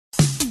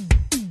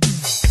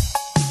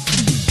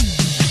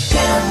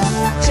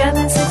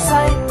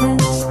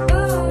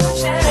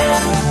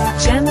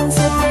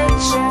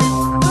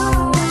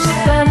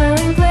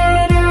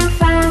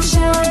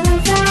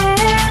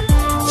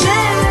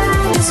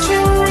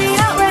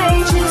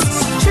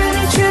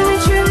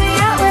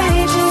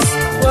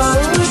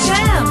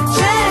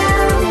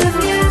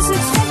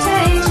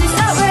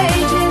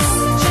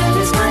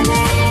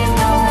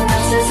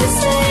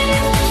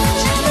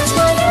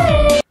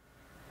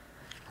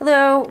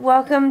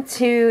welcome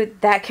to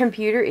That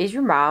Computer Is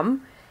Your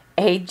Mom,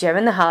 a Gem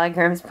and the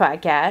Holograms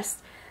podcast.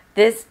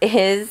 This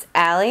is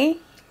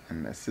Allie.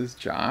 And this is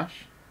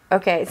Josh.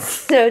 Okay,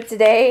 so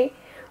today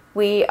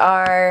we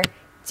are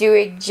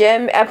doing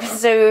Gem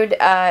episode,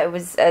 it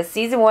was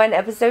season 1,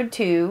 episode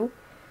 2.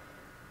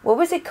 What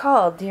was it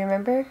called? Do you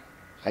remember?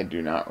 I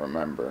do not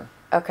remember.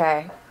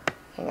 Okay.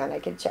 Hang on, I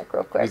can check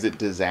real quick. Was it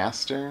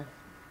Disaster?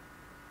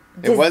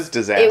 It was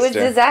Disaster. It was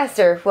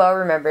Disaster, well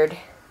remembered.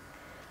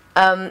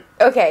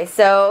 Okay,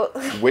 so...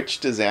 Which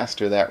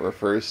disaster that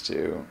refers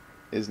to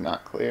is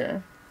not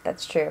clear.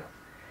 That's true.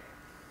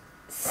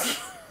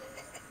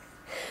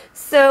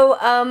 So,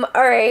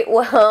 alright,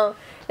 well,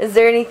 is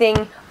there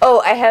anything...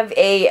 Oh, I have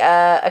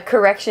a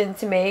correction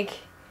to make.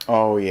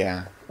 Oh,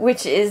 yeah.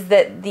 Which is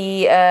that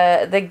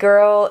the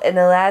girl in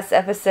the last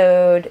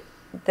episode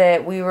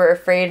that we were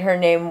afraid her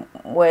name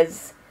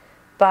was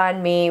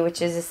banh mi,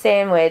 which is a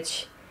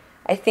sandwich.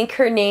 I think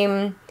her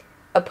name,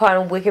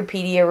 upon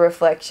Wikipedia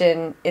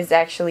reflection, is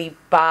actually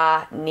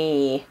Ba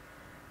Ni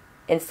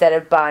instead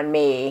of banh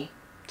mi.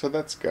 So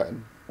that's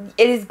good.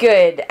 It is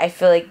good. I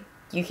feel like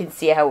you can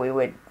see how we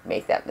would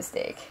make that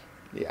mistake.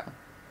 Yeah.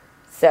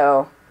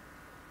 So,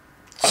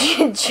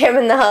 Gem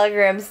and the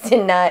Holograms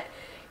did not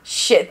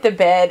shit the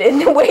bed in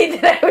the way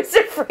that I was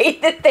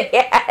afraid that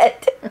they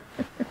had.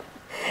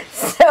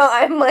 So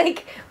I'm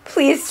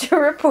pleased to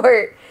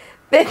report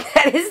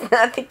that is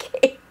not the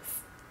case.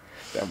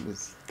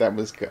 That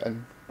was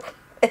good.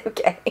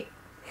 Okay.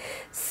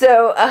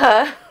 So,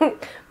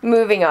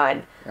 moving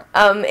on.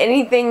 Yeah.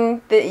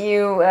 Anything that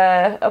you,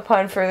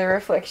 upon further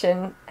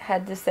reflection,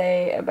 had to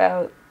say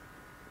about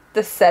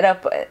the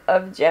setup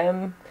of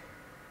Gem?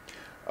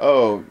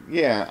 Oh,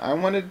 yeah. I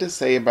wanted to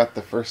say about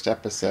the first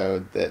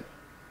episode that,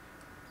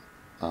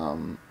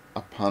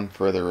 upon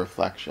further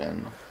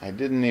reflection, I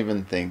didn't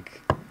even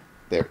think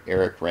that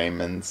Eric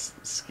Raymond's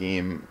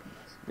scheme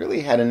really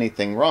had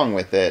anything wrong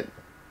with it,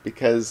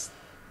 because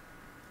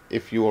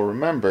if you will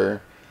remember,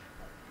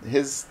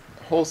 his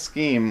whole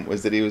scheme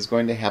was that he was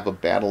going to have a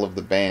battle of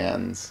the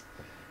bands,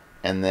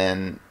 and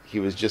then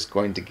he was just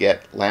going to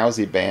get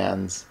lousy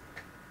bands,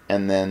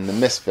 and then the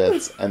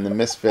Misfits, and the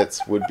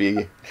Misfits would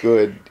be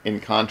good in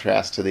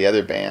contrast to the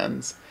other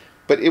bands.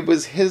 But it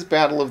was his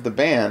battle of the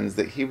bands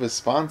that he was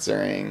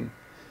sponsoring,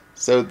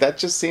 so that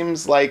just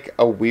seems like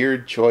a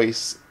weird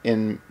choice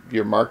in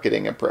your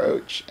marketing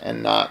approach,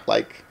 and not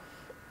like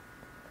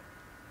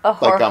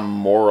a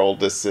moral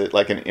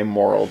like an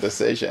immoral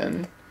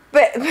decision.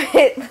 But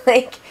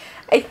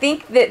I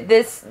think that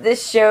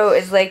this show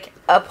is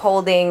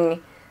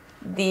upholding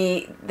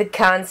the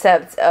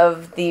concept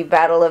of the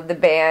Battle of the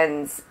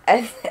Bands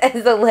as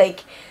a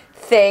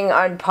thing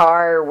on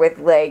par with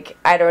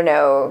I don't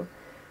know,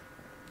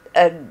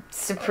 a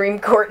Supreme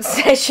Court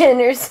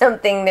session or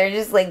something. They're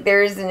just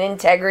there's an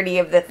integrity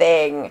of the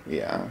thing.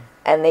 Yeah.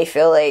 And they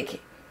feel it's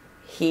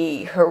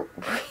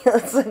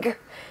a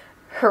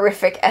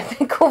horrific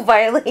ethical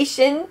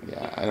violation.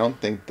 Yeah, I don't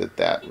think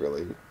that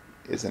really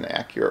is an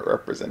accurate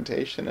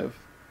representation of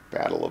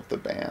Battle of the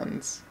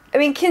Bands. I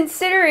mean,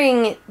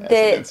 considering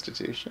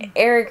that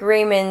Eric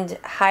Raymond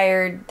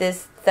hired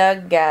this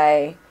thug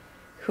guy,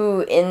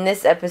 who in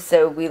this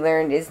episode we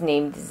learned is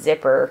named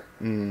Zipper,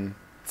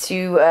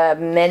 to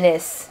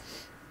menace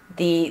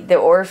the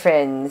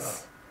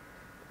orphans,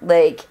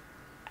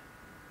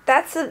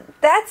 that's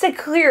a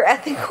clear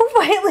ethical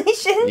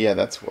violation. Yeah,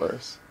 that's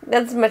worse.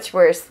 That's much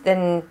worse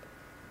than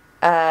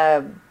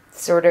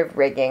sort of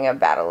rigging a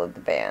Battle of the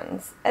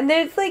Bands. And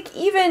there's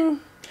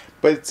even...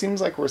 But it seems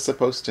like we're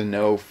supposed to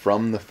know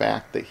from the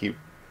fact that he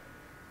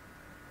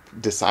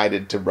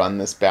decided to run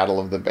this Battle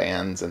of the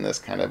Bands in this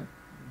kind of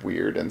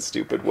weird and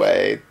stupid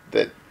way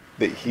that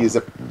he's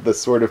the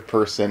sort of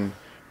person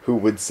who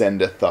would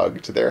send a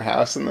thug to their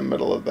house in the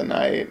middle of the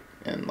night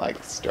and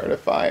start a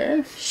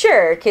fire.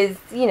 Sure, because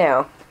you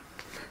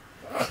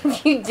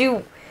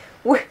do.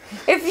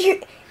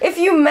 If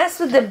you mess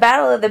with the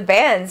Battle of the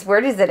Bands,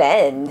 where does it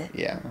end?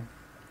 Yeah.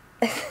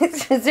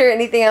 Is there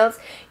anything else?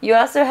 You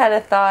also had a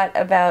thought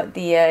about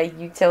the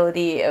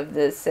utility of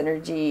the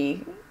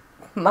Synergy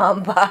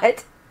mom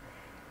bot.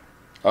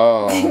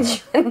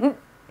 Oh.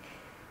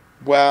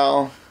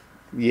 Well,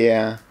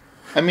 yeah.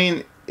 I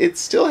mean, it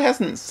still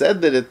hasn't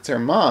said that it's her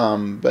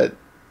mom, but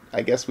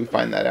I guess we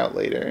find that out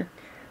later.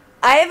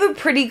 I have a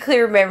pretty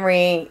clear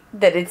memory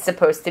that it's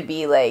supposed to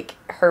be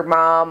her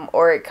mom,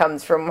 or it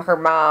comes from her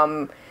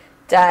mom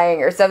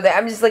dying or something.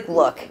 I'm just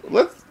look.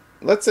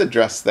 Let's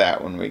address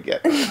that when we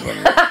get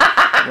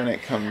when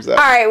it comes up.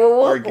 All right,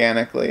 well,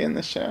 organically in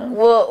the show.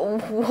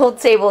 We'll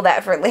table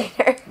that for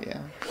later.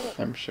 Yeah,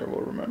 I'm sure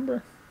we'll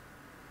remember.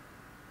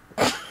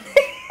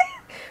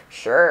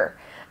 Sure.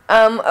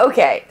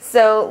 Okay,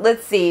 so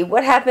let's see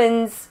what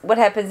happens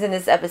in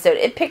this episode.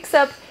 It picks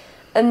up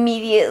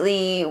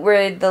immediately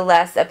where the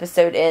last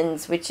episode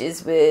ends, which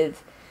is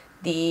with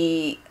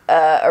the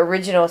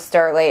original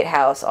Starlight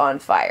house on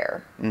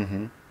fire.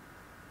 Mm-hmm.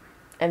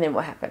 And then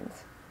what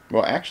happens?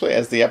 Well, actually,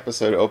 as the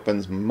episode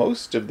opens,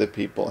 most of the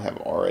people have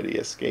already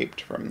escaped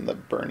from the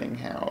burning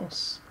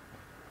house.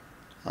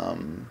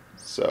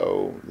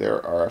 So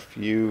there are a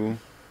few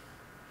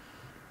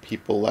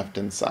people left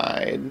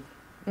inside,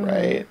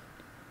 right?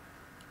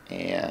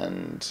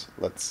 And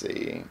let's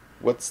see.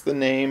 What's the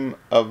name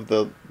of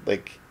the,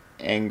 like,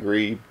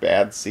 angry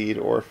bad seed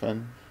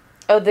orphan?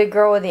 Oh, the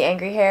girl with the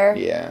angry hair?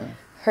 Yeah.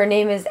 Her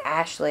name is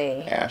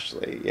Ashley.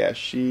 Ashley. Yeah,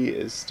 she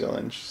is still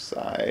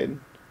inside.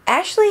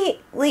 Ashley,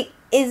 like,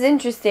 is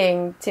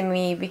interesting to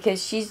me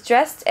because she's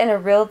dressed in a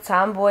real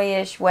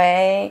tomboyish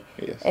way.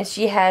 Yes. And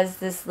she has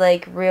this,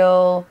 like,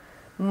 real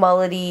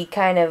mullety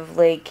kind of,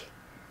 like,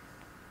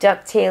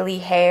 ducktaily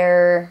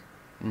hair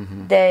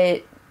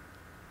that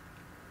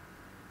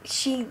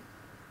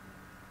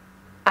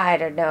I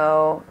don't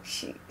know.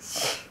 She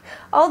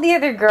all the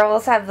other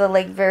girls have the,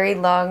 like, very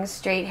long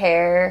straight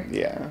hair.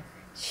 Yeah.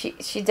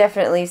 She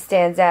definitely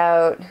stands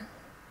out.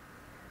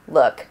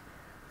 Look,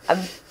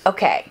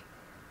 okay.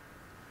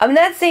 I'm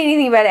not saying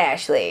anything about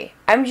Ashley.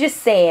 I'm just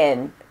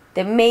saying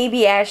that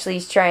maybe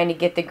Ashley's trying to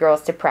get the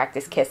girls to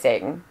practice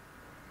kissing.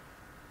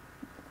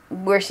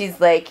 Where she's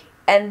like,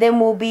 and then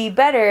we'll be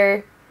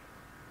better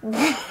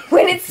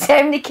when it's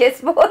time to kiss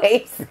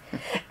boys.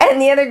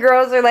 And the other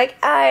girls are like,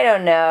 I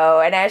don't know.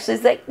 And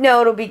Ashley's like,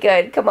 no, it'll be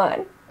good. Come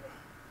on.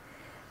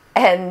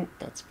 And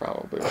that's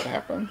probably what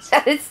happens.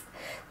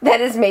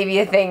 That is maybe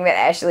a thing that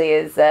Ashley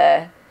is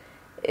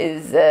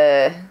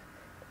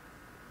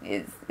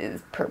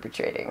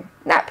perpetrating.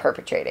 Not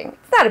perpetrating.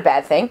 It's not a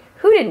bad thing.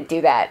 Who didn't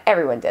do that?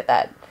 Everyone did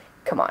that.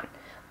 Come on.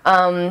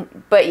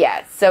 But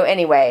yeah, so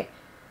anyway,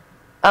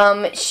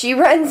 she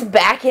runs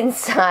back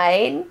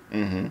inside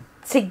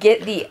to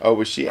get the... Oh,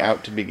 was she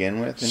out to begin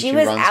with? And she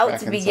was runs out back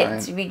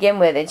to begin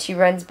with, and she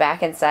runs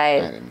back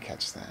inside. I didn't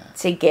catch that.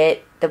 To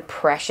get the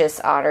precious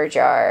honor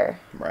jar.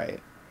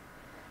 Right.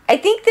 I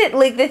think that,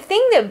 like, the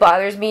thing that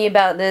bothers me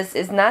about this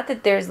is not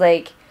that there's,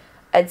 like,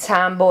 a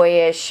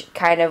tomboyish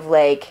kind of,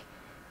 like,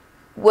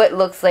 what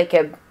looks like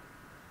a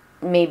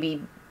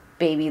maybe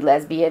baby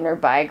lesbian or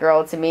bi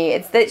girl to me.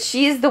 It's that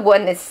she's the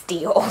one that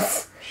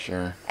steals.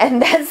 Sure.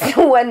 And that's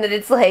the one that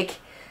it's like,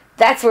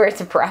 that's where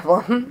it's a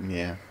problem.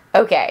 Yeah.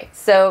 Okay,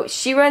 so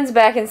she runs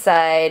back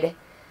inside.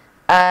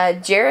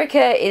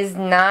 Jerrica is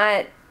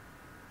not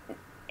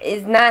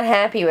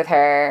happy with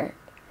her,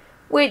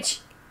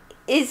 which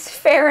is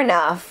fair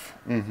enough.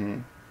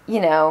 You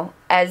know,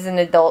 as an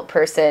adult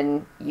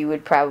person, you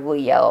would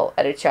probably yell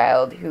at a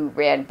child who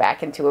ran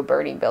back into a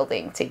burning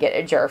building to get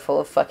a jar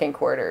full of fucking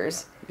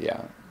quarters.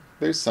 Yeah.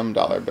 There's some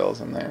dollar bills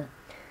in there.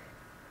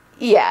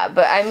 Yeah,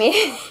 but I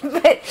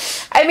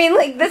mean,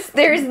 like,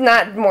 there's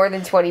not more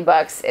than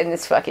 $20 in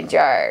this fucking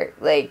jar.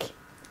 Like...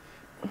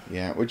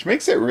 Yeah, which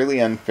makes it really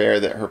unfair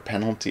that her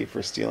penalty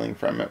for stealing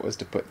from it was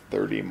to put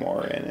 30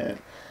 more in it.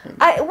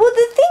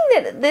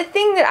 The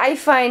thing that I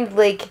find,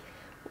 like,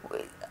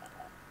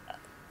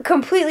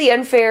 completely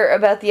unfair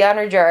about the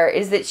honor jar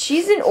is that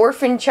she's an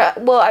orphan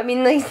child. Well, I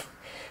mean, like,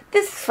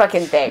 this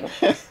fucking thing.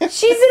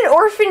 She's an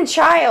orphan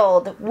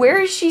child.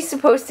 Where is she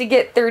supposed to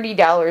get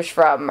 $30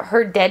 from?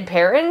 Her dead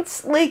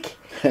parents? Like,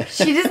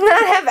 she does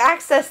not have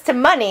access to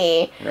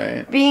money.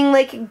 Right. Being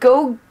like,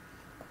 go...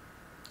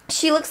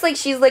 She looks like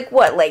she's, like,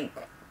 what, like,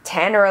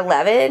 10 or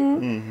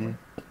 11?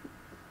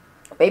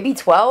 Maybe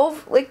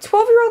 12? Like,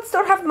 12-year-olds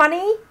don't have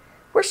money?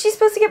 Where's she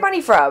supposed to get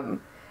money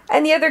from?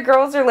 And the other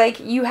girls are like,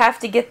 you have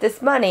to get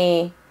this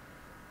money.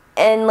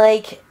 And,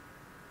 like,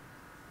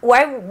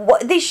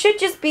 they should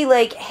just be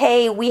like,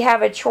 hey, we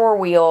have a chore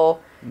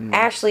wheel.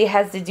 Ashley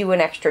has to do an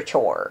extra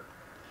chore.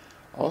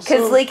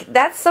 Because, like,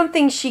 that's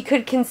something she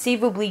could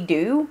conceivably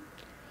do.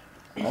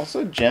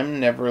 Also, Jem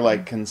never,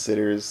 like,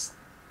 considers,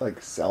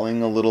 like,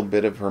 selling a little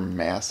bit of her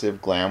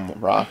massive glam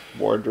rock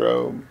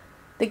wardrobe.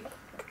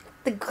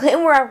 The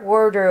glam rock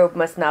wardrobe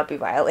must not be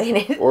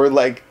violated. Or,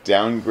 like,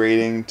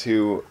 downgrading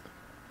to...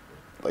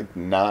 like,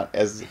 not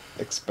as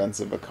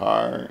expensive a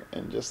car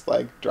and just,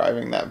 like,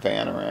 driving that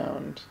van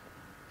around.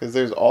 Because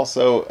there's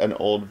also an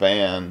old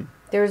van.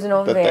 There's an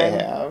old van. That they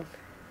have.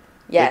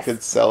 Yes. They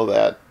could sell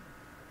that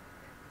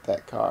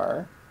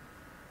car.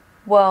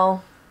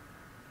 Well,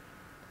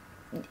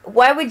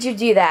 why would you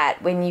do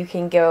that when you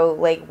can go,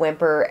 like,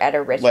 whimper at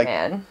a rich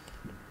man?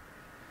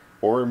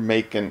 Or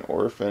make an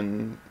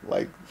orphan,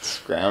 like,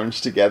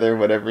 scrounge together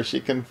whatever she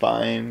can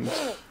find.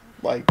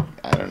 Like,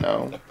 I don't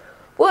know.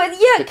 Well,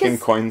 yeah, because... picking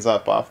coins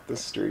up off the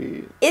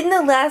street. In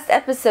the last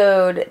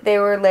episode, they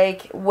were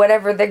like,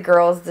 whatever the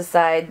girls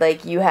decide,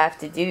 like, you have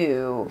to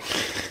do.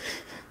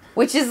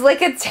 Which is,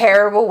 like, a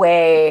terrible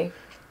way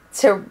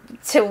to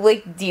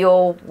like,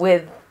 deal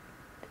with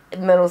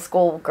middle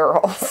school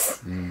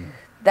girls.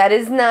 That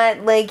is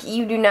not, like,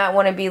 you do not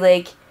want to be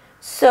like,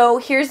 so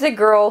here's a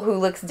girl who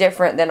looks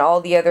different than all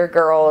the other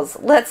girls.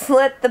 Let's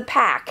let the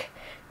pack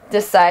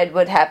decide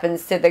what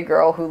happens to the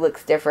girl who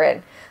looks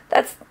different.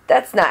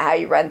 That's not how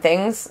you run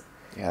things.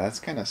 Yeah, that's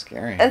kind of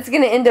scary. That's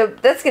gonna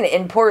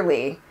end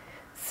poorly.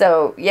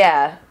 So,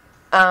 yeah.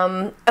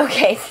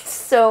 Okay,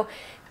 so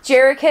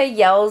Jerrica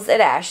yells at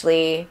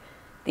Ashley,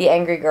 the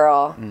angry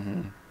girl.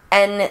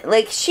 And,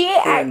 like, for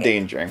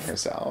endangering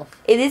herself.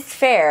 It is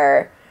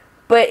fair,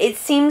 but it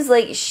seems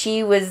like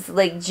she was,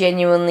 like,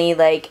 genuinely,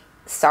 like,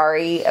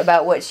 sorry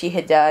about what she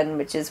had done,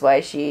 which is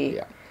why she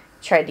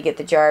tried to get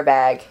the jar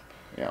bag.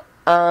 Yeah.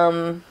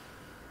 Um.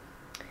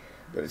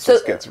 But it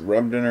just gets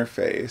rubbed in her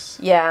face.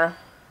 Yeah.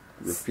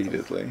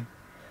 Repeatedly.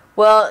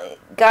 Well,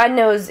 God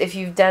knows if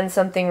you've done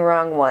something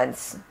wrong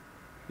once.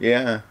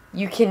 Yeah.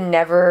 You can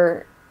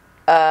never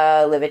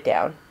live it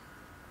down.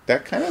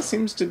 That kind of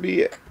seems to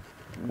be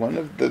one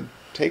of the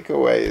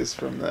takeaways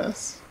from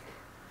this.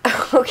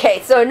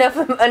 Okay, so enough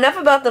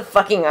about the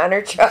fucking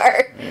honor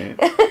chart. Right.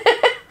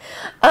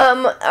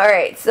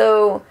 Alright,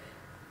 so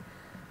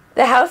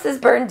the house is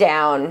burned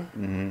down.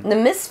 Mm-hmm. The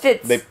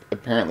Misfits... They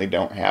apparently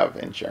don't have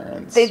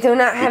insurance. They do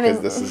not have...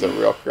 Because this is a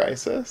real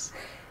crisis.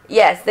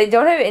 Yes, they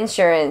don't have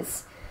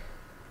insurance.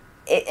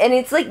 And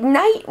it's like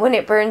night when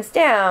it burns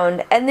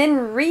down. And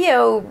then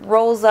Rio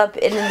rolls up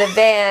in the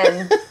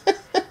van.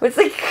 It's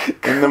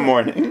like... In the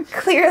morning.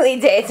 Clearly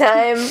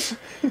daytime.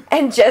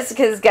 And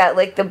Jessica's got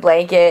like the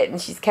blanket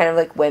and she's kind of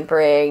like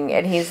whimpering.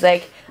 And he's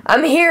like,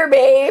 I'm here,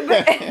 babe.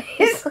 And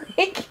he's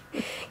like,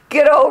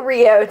 good old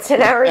Rio,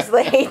 10 hours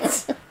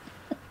late.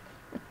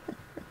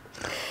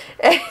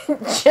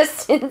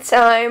 Just in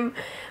time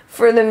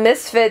for the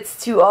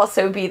Misfits to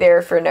also be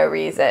there for no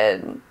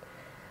reason.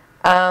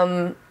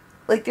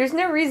 Like, there's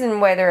no reason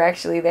why they're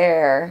actually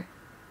there.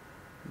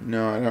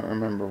 No, I don't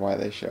remember why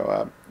they show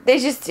up. They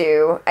just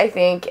do, I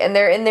think. And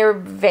they're in their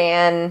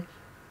van,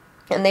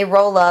 and they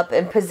roll up,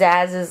 and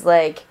Pizzazz is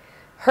like,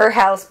 her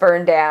house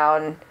burned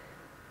down.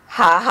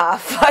 Ha ha,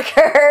 fuck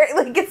her.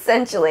 Like,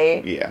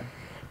 essentially. Yeah.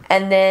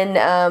 And then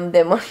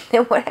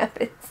what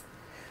happens?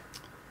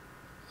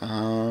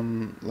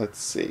 Let's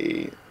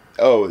see.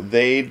 Oh,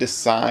 they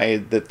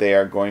decide that they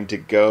are going to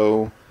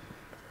go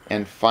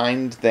and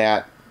find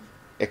that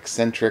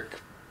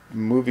eccentric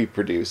movie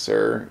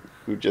producer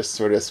who just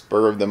sort of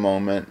spur of the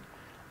moment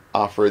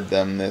offered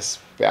them this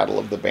Battle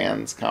of the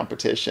Bands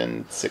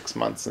competition 6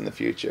 months in the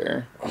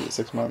future. Was it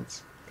 6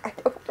 months? I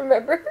don't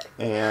remember.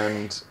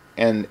 And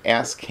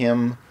ask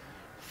him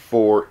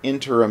for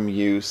interim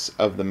use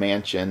of the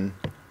mansion,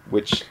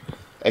 which,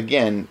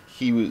 again,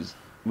 he was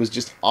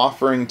just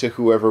offering to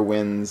whoever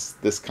wins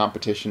this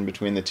competition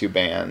between the two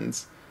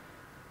bands.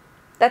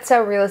 That's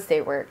how real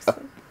estate works.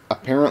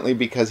 Apparently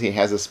because he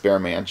has a spare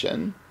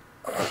mansion.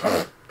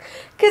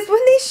 Because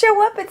when they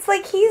show up, it's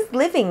like he's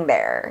living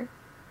there.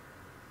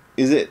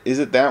 Is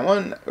it that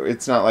one?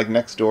 It's not like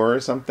next door or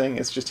something?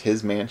 It's just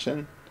his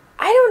mansion?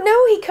 I don't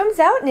know. He comes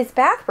out in his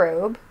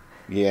bathrobe.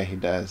 Yeah, he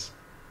does.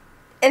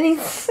 And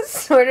he's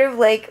sort of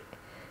like,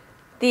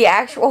 the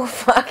actual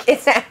fuck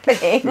is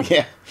happening.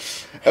 Yeah.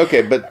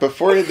 Okay, but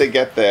before they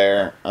get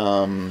there,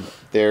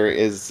 there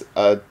is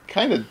a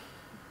kind of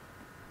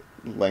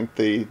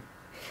lengthy,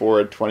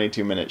 for a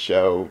 22-minute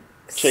show,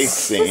 chase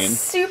scene.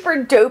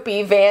 Super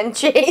dopey van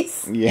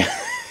chase. Yeah.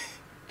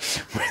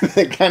 Where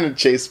they kind of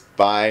chase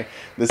by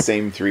the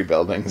same 3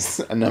 buildings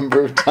a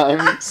number of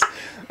times,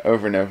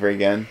 over and over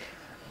again,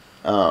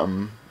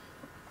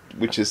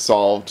 which is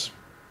solved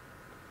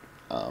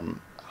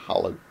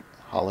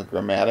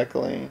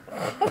hologrammatically.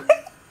 I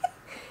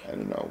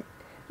don't know.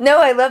 No,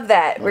 I love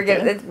that.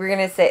 Okay. We're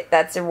gonna say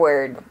that's a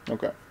word.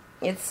 Okay.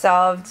 It's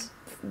solved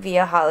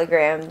via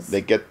holograms.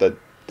 They get the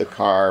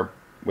car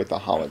with a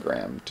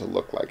hologram to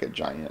look like a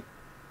giant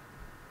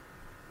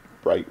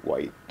bright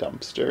white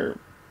dumpster.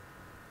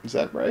 Is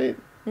that right?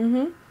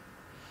 Mm-hmm.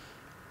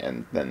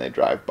 And then they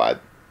drive by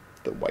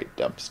the white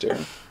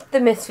dumpster. The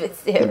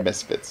Misfits do. The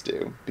Misfits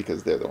do,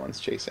 because they're the ones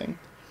chasing.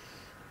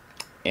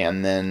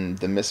 And then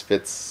the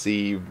Misfits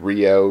see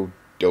Rio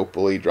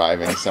dopily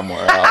driving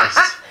somewhere else.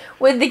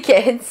 With the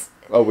kids.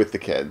 Oh, with the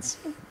kids.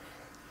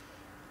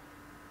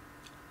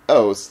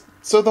 Oh,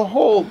 so the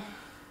whole...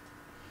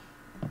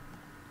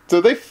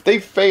 So they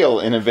fail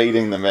in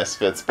evading the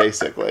Misfits,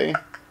 basically.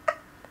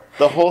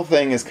 The whole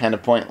thing is kind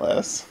of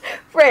pointless.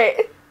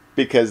 Right.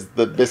 Because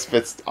the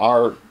Misfits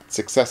are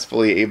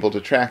successfully able to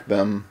track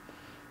them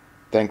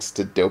thanks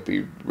to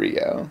dopey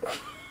Rio.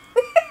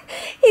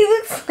 He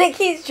looks like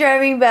he's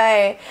driving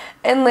by,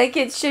 and like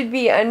it should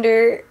be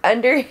under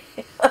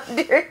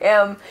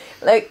him,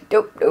 like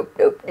dope, dope,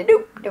 dope,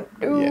 dope, dope,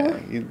 dope. Yeah,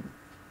 he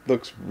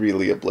looks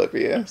really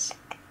oblivious.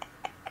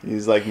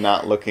 He's like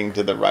not looking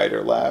to the right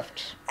or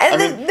left.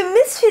 And the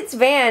Misfits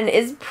van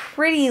is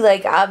pretty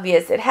like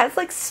obvious. It has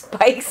like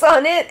spikes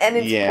on it, and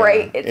it's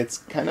bright. It's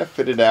kind of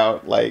fitted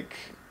out like.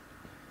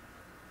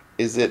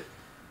 Is it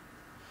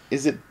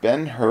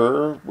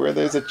Ben-Hur where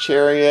there's a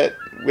chariot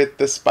with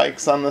the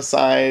spikes on the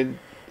side?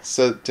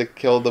 So to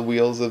kill the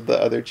wheels of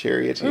the other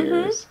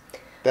charioteers. Mm-hmm.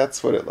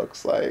 That's what it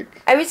looks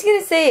like. I was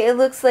gonna say it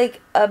looks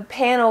like a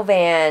panel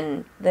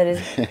van that is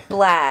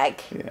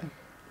black. Yeah.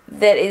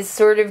 That is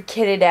sort of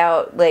kitted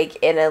out like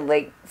in a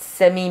like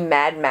semi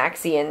Mad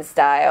Maxian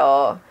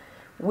style,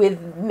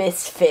 with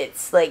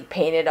Misfits like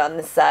painted on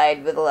the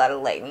side with a lot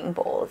of lightning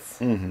bolts.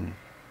 Mm-hmm.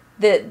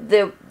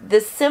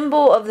 The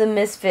symbol of the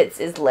Misfits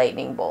is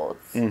lightning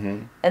bolts,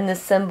 mm-hmm. and the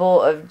symbol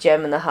of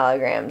Gem and the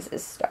Holograms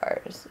is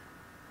stars.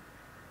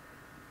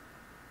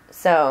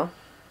 So.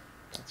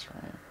 That's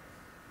right.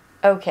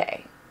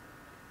 Okay.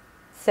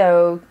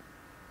 So,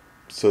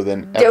 So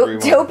then everyone...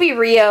 Dopey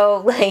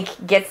Rio,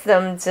 like, gets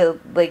them to,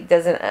 like,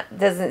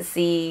 doesn't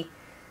see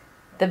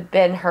the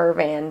Ben-Hur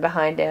van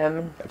behind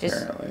him.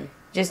 Apparently.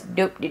 Just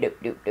dope.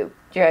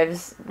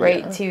 Drives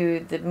right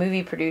to the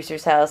movie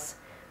producer's house,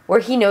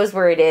 where he knows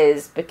where it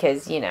is,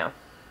 because, you know.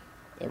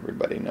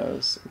 Everybody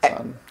knows it's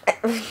on...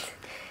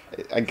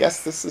 I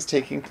guess this is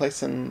taking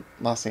place in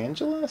Los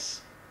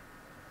Angeles?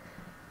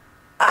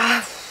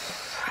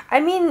 I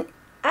mean,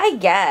 I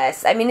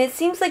guess. I mean, it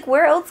seems like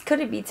where else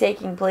could it be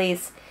taking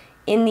place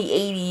in the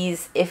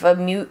 80s if a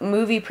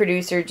movie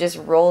producer just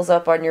rolls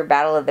up on your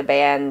Battle of the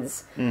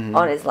Bands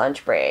on his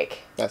lunch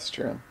break? That's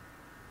true.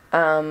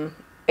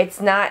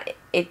 It's not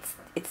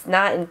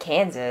in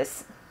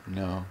Kansas.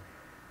 No.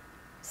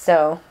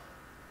 So,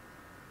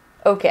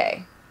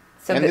 okay.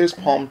 So and there's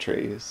palm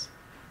trees.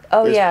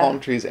 Oh, there's yeah. palm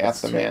trees at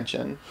the true.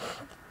 mansion.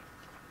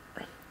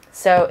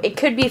 So, it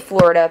could be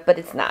Florida, but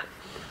it's not.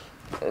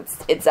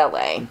 It's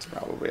LA. It's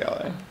probably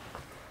LA.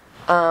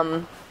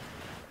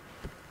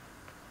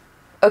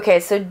 Okay,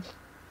 so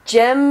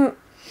Jim,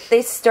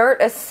 they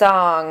start a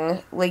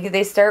song, like,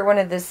 they start one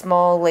of the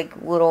small, like,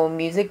 little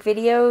music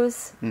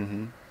videos.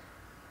 Mm-hmm.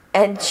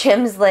 And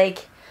Jim's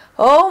like,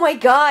 oh my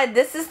god,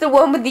 this is the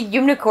one with the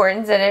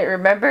unicorns in it,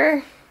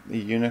 remember? The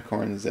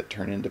unicorns that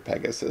turn into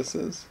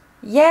Pegasuses?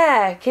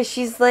 Yeah, because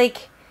she's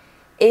like,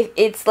 if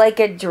it's like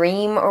a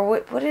dream, or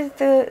what is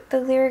the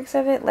lyrics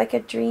of it? Like a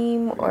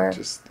dream, or... It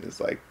just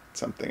is like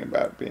something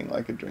about being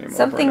like a dream.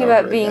 Something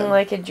about being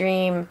like a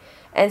dream.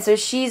 And so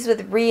she's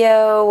with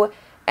Rio,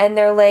 and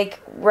they're like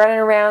running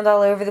around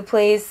all over the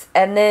place,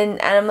 and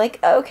I'm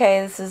like,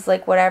 okay, this is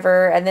like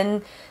whatever. And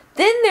then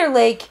they're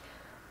like,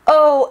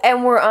 oh,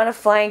 and we're on a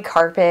flying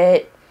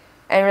carpet,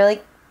 and we're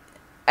like,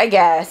 I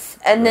guess.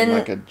 And then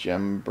like a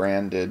Gem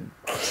branded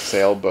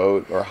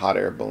sailboat or hot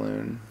air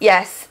balloon.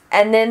 Yes.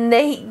 And then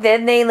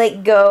they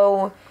like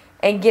go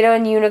and get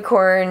on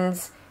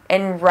unicorns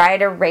and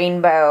ride a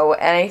rainbow.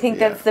 And I think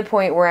that's the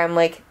point where I'm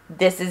like,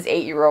 this is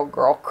 8-year-old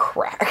girl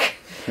crack.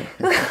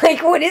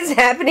 Like, what is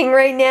happening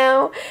right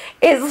now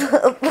is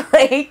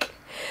like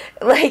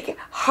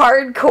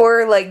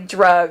hardcore like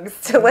drugs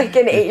to like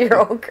an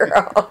 8-year-old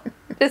girl.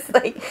 Just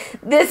like,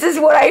 this is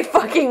what I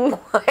fucking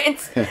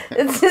want.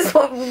 This is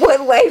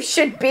what life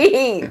should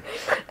be.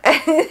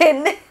 And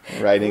then,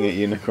 riding a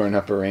unicorn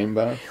up a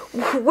rainbow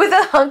with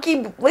a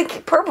hunky,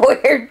 like,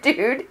 purple-haired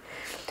dude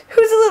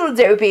who's a little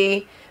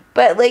dopey,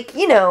 but, like,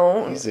 you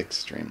know... He's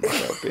extremely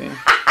dopey.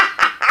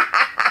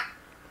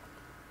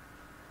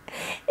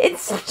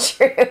 It's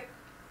true.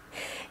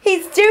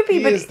 He's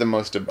dopey, but... He is the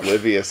most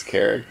oblivious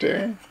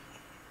character.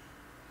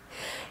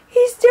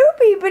 He's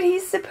dopey, but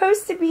he's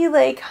supposed to be,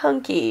 like,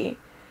 hunky.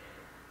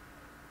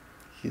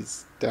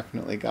 He's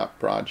definitely got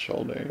broad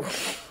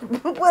shoulders.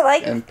 Well,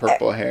 like... And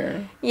purple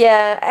hair.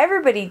 Yeah,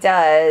 everybody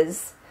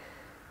does.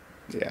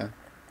 Yeah.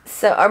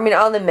 So, I mean,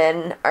 all the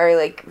men are,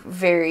 like,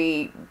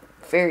 very,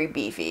 very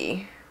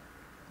beefy.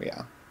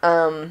 Yeah.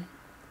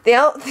 They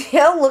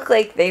all look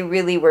like they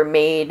really were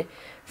made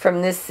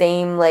from the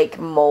same, like,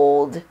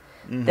 mold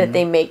that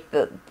they make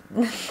the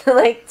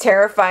like,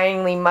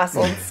 terrifyingly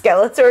muscled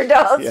Skeletor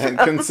dolls. Yeah, and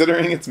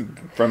considering it's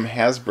from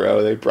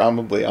Hasbro, they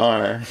probably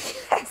are.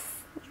 Yes.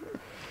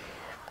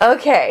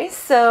 Okay,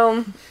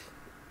 so...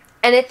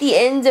 And at the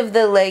end of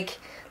the,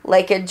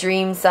 like a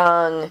dream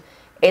song,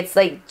 it's,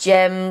 like,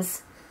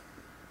 Gems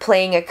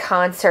playing a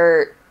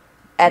concert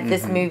at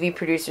this movie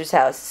producer's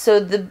house. So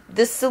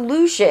the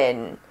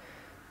solution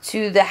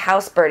to the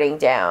house burning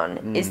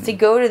down is to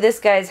go to this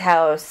guy's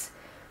house,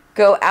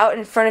 go out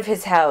in front of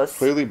his house.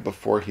 Clearly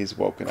before he's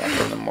woken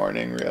up in the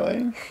morning,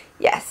 really.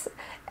 Yes.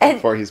 And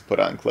before he's put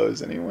on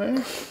clothes anyway.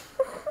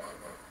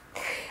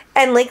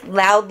 And, like,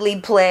 loudly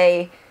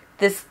play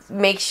this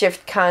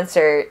makeshift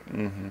concert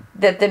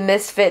that the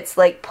Misfits,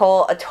 like,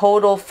 pull a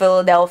total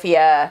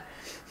Philadelphia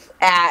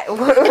at,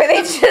 where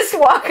they just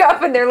walk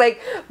up and they're like,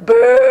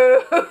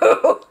 boo,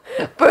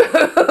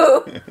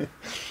 boo.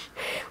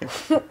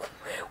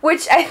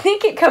 Which I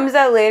think it comes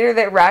out later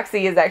that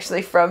Roxy is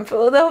actually from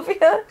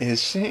Philadelphia.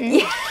 Is she?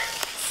 Yeah.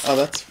 Oh,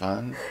 that's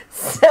fun.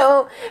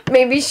 So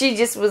maybe she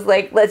just was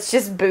like, let's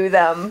just boo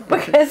them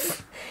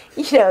because,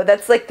 you know,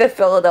 that's like the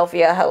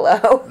Philadelphia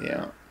hello.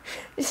 Yeah.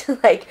 It's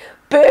like,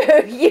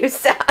 boo, you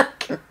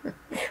suck.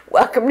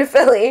 Welcome to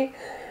Philly.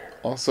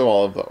 Also,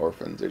 all of the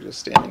orphans are just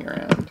standing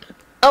around.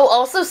 Oh,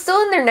 also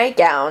still in their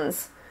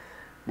nightgowns.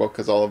 Well,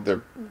 because all of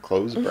their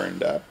clothes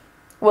burned up.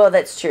 Well,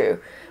 that's true.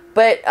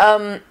 But,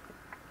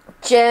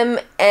 Jim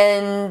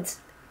and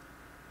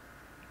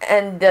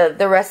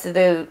the rest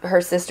of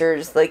her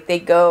sisters, like, they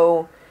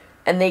go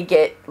and they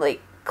get,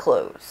 like,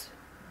 clothes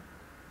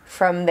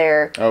from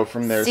their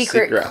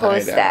secret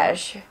clothes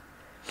stash.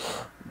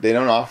 They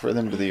don't offer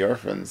them to the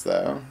orphans,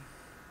 though.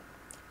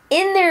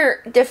 In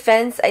their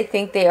defense, I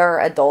think they are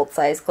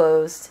adult-size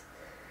clothes.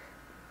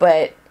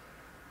 But,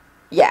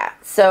 yeah,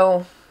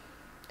 so...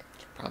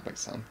 It's probably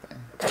something.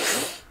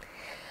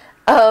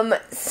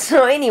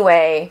 So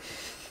anyway...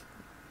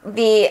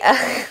 The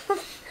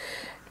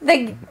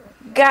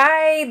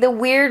guy, the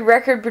weird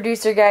record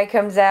producer guy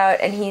comes out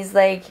and he's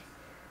like,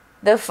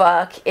 the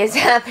fuck is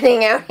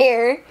happening out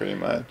here? Pretty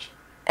much.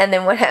 And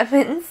then what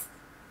happens?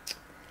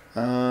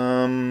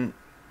 Oh,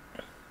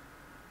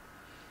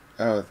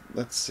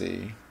 let's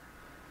see.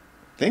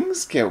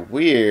 Things get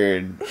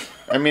weird.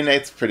 I mean,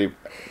 it's pretty,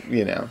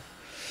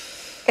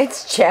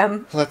 It's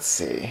Jem. Let's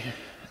see.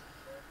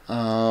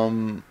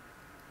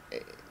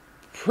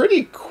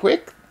 Pretty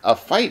quick, a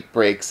fight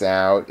breaks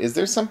out. Is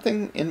there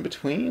something in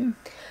between?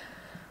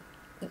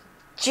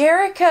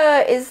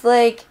 Jerica is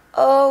like,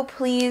 oh,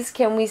 please,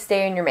 can we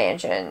stay in your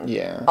mansion?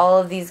 Yeah. All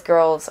of these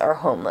girls are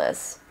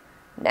homeless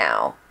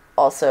now.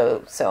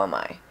 Also, so am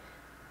I.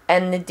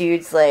 And the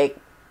dude's like,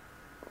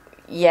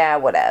 yeah,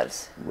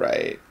 whatevs.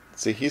 Right.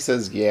 So he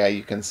says, yeah,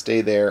 you can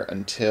stay there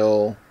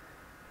until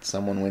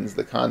someone wins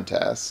the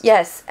contest.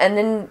 Yes, and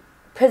then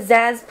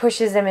Pizzazz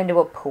pushes him into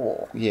a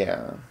pool.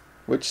 Yeah.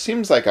 Which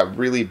seems like a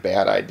really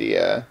bad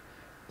idea.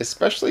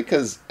 Especially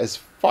because, as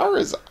far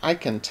as I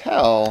can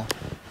tell,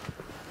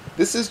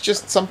 this is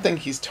just something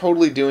he's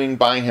totally doing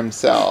by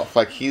himself.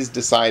 Like, he's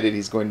decided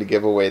he's going to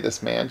give away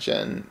this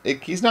mansion.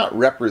 He's not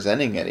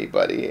representing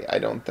anybody, I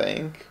don't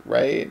think,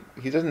 right?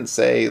 He doesn't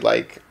say,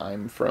 like,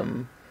 I'm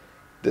from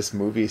this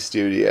movie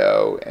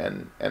studio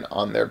and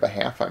on their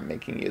behalf I'm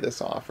making you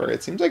this offer.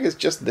 It seems like it's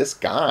just this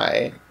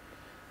guy.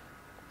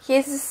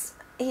 He's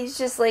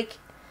just like,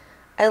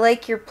 I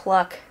like your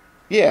pluck.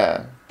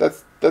 Yeah,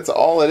 that's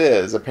all it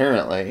is,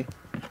 apparently.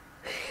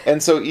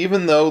 And so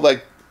even though,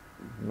 like,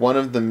 one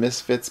of the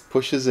misfits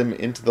pushes him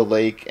into the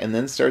lake and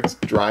then starts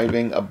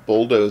driving a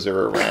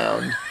bulldozer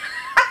around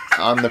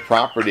on the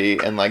property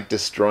and, like,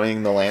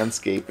 destroying the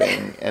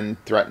landscaping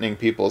and threatening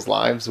people's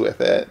lives with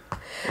it,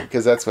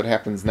 because that's what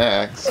happens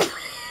next.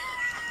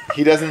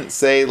 He doesn't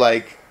say,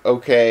 like,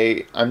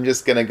 okay, I'm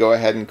just going to go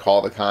ahead and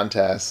call the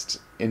contest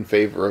in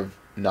favor of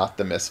not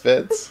the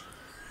misfits.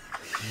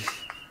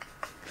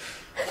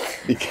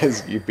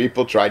 Because you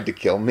people tried to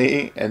kill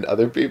me and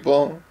other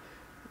people.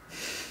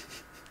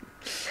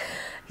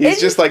 He's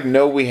just like,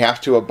 no, we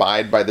have to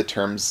abide by the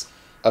terms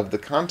of the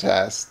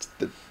contest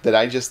that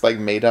I just, like,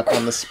 made up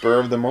on the spur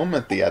of the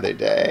moment the other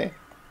day.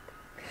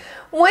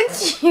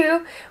 Once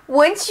you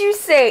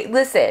say,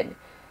 listen,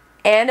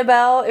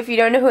 Annabelle, if you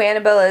don't know who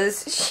Annabelle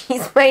is,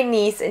 she's my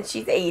niece and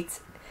she's 8.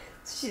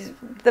 She's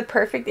the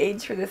perfect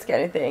age for this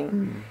kind of thing.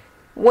 Mm.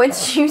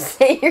 Once you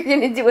say you're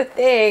going to do a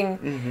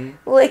thing,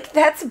 like,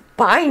 that's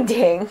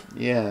binding.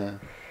 Yeah.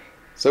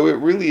 So it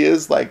really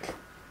is, like,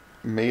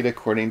 made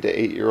according to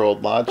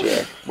 8-year-old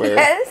logic, where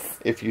yes.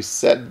 If you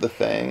said the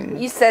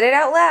thing... You said it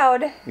out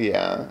loud.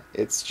 Yeah,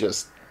 it's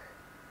just,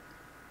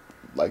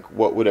 like,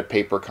 what would a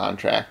paper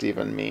contract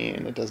even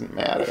mean? It doesn't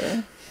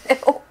matter.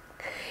 No.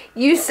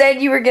 You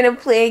said you were going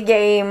to play a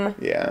game.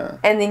 Yeah.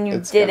 And then you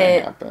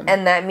didn't.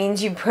 And that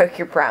means you broke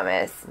your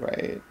promise.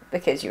 Right.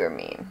 Because you were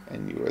mean.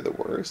 And you were the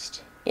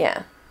worst.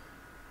 Yeah.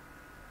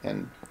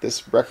 And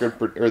this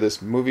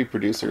this movie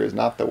producer is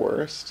not the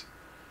worst.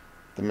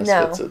 The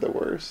Misfits are the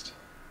worst.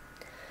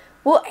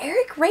 Well,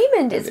 Eric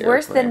Raymond is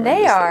worse than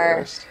they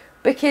are.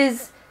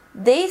 Because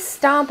they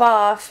stomp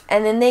off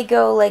and then they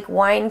go, like,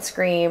 whine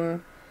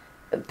scream.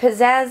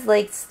 Pizzazz,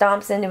 like,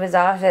 stomps into his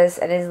office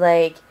and is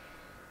like,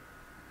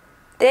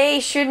 they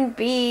shouldn't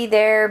be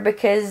there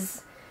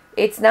because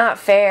it's not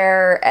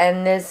fair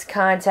and this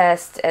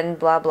contest and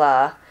blah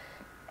blah.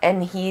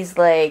 And he's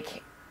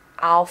like,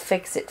 I'll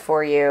fix it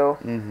for you.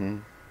 Mm-hmm.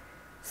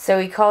 So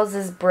he calls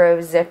his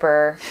bro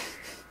Zipper.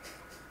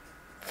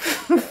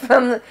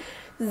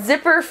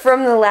 Zipper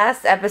from the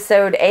last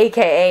episode,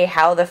 a.k.a.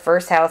 how the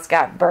first house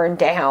got burned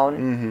down.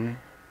 Mm-hmm.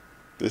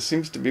 This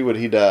seems to be what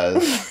he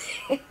does.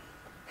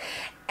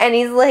 And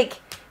he's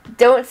like,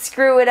 don't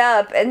screw it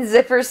up. And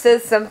Zipper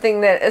says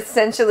something that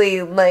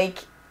essentially, like,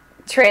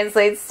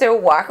 translates to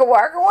waka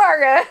waka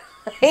waka.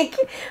 Like,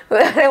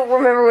 I don't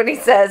remember what he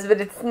says, but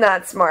it's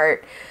not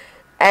smart.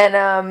 And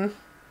and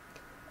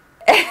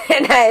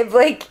I'm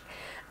like,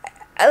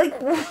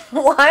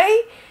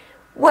 why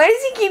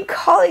does he keep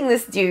calling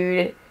this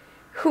dude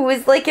who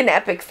is like an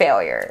epic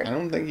failure? I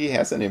don't think he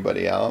has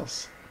anybody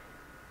else.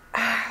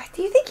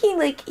 Do you think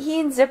he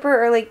and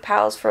Zipper are, like,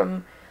 pals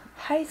from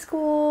high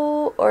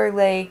school, or,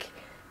 like...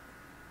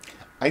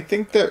 I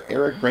think that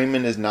Eric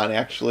Raymond is not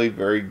actually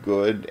very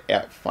good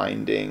at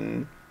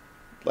finding,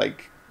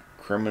 like,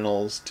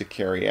 criminals to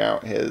carry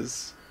out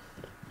his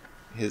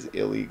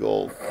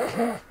illegal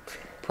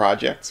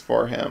projects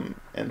for him,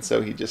 and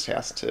so he just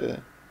has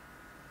to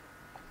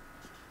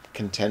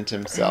content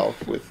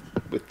himself with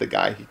the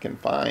guy he can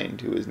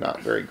find, who is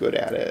not very good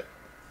at it.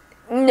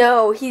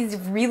 No, he's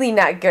really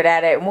not good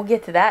at it, and we'll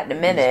get to that in a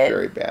minute. He's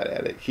very bad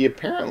at it. He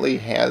apparently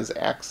has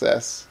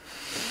access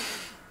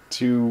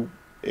to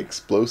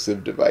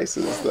explosive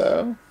devices,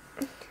 though.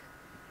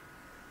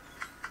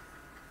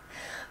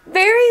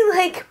 Very,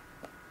 like,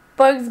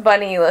 Bugs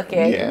Bunny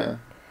looking. Yeah.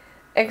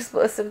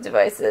 Explosive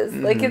devices.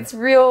 Mm-hmm. Like, it's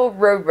real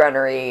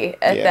Roadrunner-y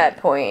at that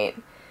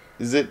point.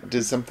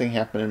 Does something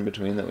happen in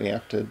between that we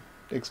have to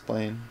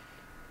explain?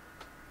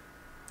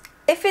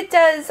 If it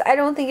does, I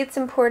don't think it's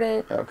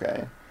important.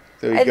 Okay.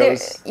 So he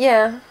goes...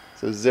 Yeah.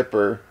 So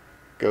Zipper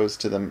goes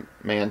to the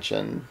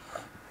mansion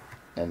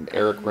And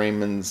Eric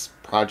Raymond's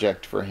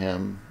project for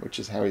him, which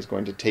is how he's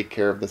going to take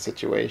care of the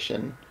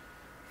situation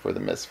for the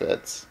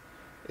Misfits,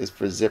 is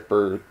for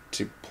Zipper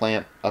to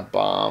plant a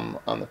bomb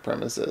on the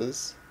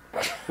premises,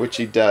 which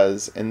he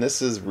does. And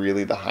this is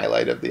really the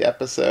highlight of the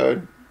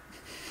episode,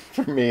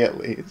 for me at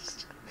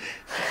least.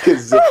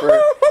 Because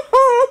Zipper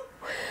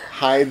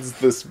hides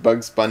this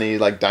Bugs Bunny,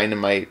 like,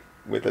 dynamite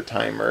with a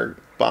timer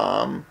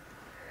bomb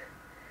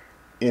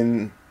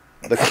in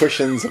the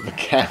cushions of a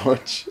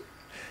couch.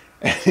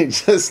 And he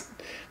just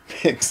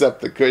picks up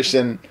the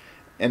cushion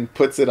and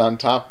puts it on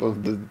top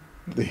of the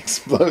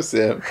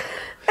explosive.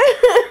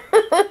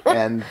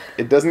 And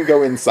it doesn't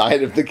go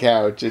inside of the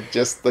couch. It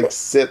just, like,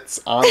 sits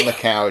on the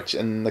couch,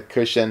 and the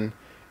cushion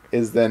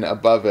is then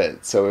above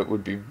it. So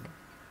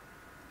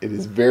it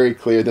is very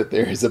clear that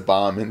there is a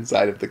bomb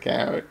inside of the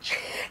couch.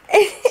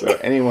 So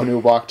anyone who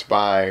walked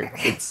by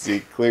could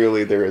see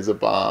clearly there is a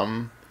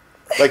bomb.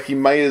 Like, you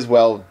might as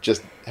well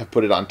just have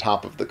put it on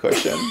top of the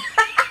cushion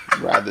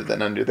rather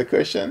than under the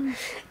cushion.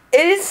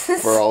 It is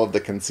for all of the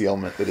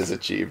concealment that is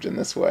achieved in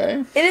this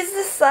way. It is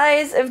the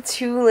size of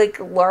two, like,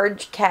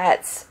 large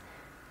cats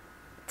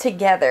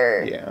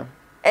together. Yeah.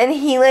 And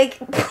he, like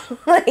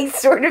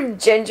sort of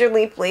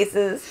gingerly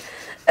places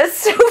a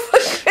sofa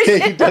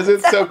cushion. He does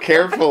it so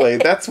carefully.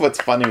 That's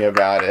what's funny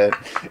about it,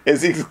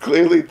 is he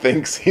clearly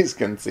thinks he's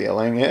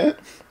concealing it.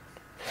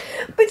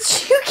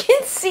 But you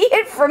can see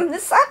it from the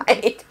side.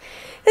 Like,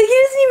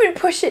 he doesn't even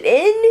push it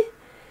in.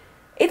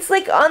 It's,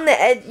 like, on the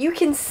edge. You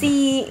can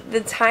see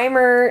the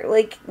timer,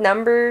 like,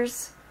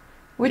 numbers,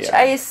 which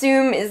I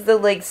assume is the,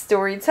 like,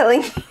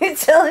 storytelling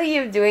utility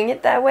of doing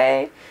it that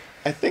way.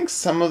 I think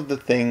some of the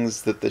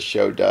things that the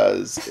show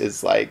does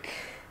is, like,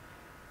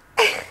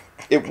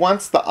 it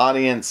wants the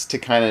audience to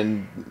kind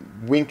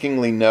of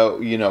winkingly know,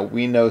 you know,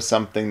 we know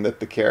something that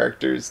the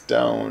characters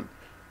don't,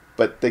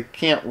 but they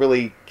can't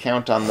really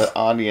count on the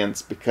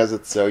audience, because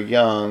it's so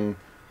young,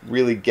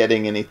 really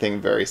getting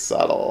anything very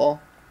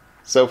subtle.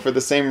 So for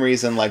the same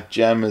reason, like,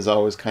 Jem is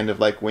always kind of,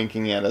 like,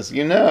 winking at us,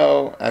 you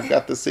know, I've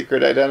got the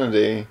secret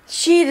identity.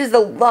 She does a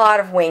lot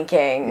of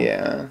winking.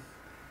 Yeah.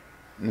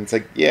 And it's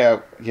like, yeah,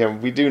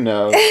 we do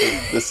know.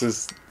 This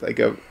is, like,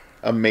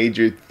 a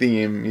major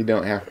theme. You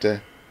don't have to,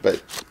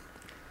 but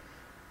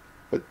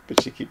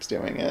she keeps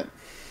doing it.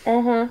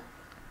 Mm-hmm.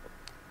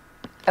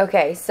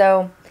 Okay,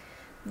 so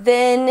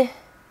then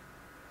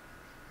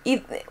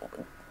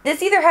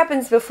this either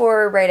happens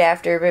before or right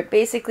after, but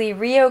basically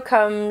Rio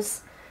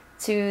comes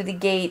to the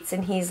gates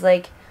and he's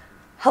like,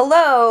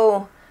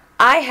 hello,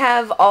 I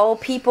have all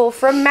people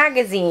from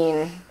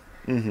magazine.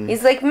 Mm-hmm.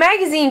 He's like,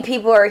 magazine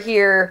people are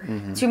here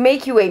to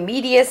make you a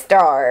media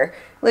star.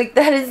 Like,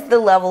 that is the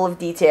level of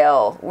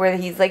detail where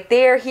he's like,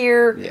 they are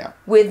here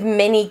with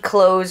many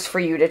clothes for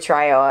you to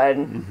try on.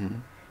 Mm-hmm.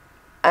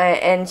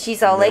 And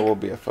she's all like, there will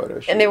be a photo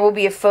shoot. And there will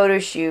be a photo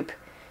shoot.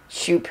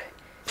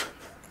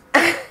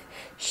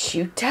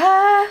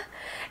 Shoota.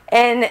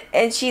 And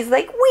she's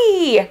like,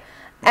 wee.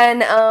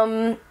 And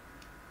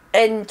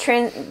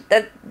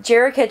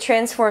Jerrica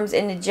transforms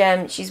into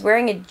Jem. She's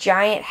wearing a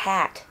giant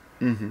hat.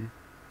 Mm-hmm.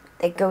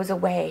 That goes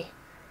away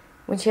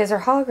when she has her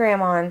hologram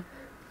on.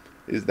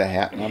 Is the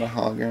hat not a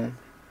hologram?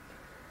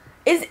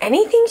 Is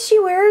anything she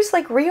wears,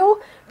 like, real?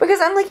 Because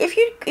I'm like,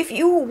 if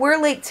you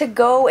were, like, to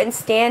go and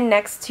stand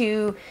next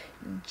to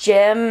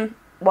Jem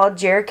while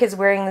Jerrica's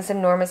wearing this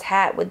enormous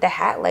hat, would the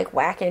hat, like,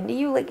 whack into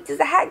you? Like, does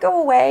the hat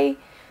go away?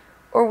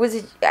 Or was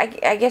it...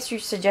 I guess you're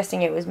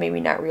suggesting it was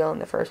maybe not real in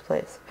the first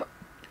place.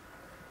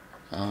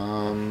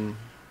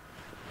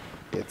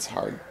 It's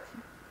hard.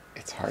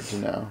 It's hard to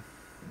know.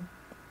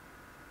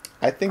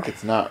 I think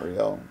it's not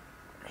real.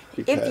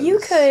 If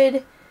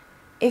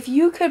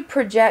you could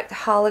project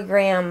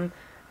hologram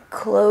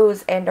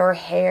clothes and or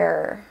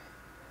hair,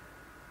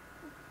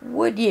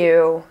 would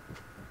you?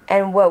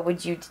 And what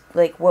would you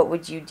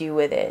do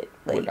with it?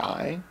 Like, would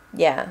I?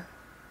 Yeah.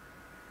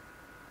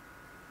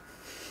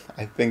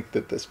 I think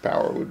that this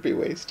power would be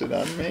wasted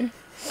on me.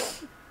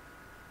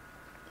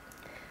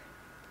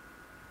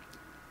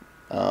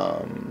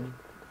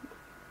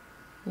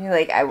 You're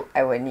like,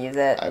 I wouldn't use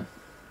it.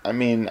 I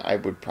mean, I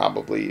would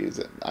probably use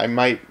it. I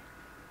might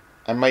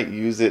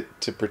use it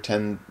to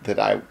pretend that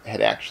I had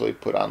actually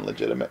put on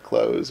legitimate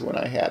clothes when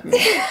I hadn't.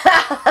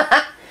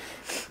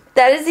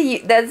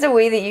 That's a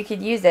way that you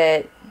could use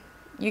it.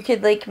 You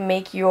could, like,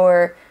 make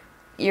your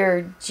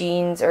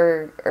jeans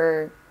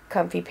or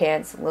comfy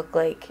pants look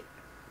like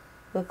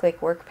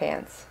work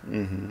pants.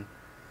 Mm-hmm.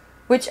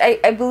 Which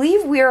I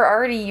believe we are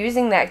already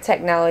using that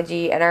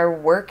technology in our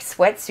work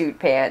sweatsuit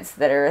pants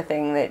that are a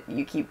thing that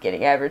you keep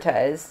getting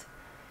advertised.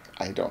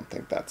 I don't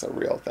think that's a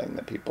real thing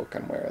that people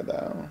can wear,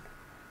 though.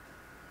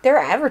 They're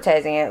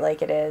advertising it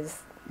like it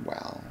is.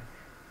 Well,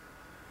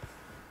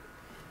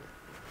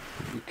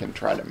 you can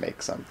try to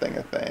make something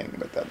a thing,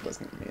 but that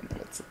doesn't mean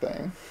that it's a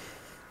thing.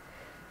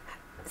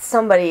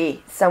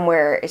 Somebody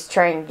somewhere is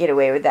trying to get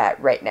away with that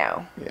right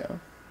now. Yeah.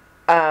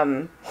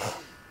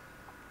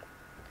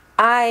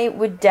 I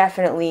would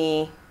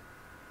definitely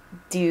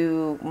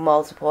do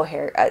multiple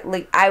hair...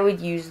 like, I would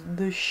use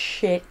the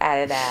shit out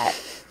of that.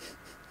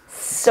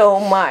 so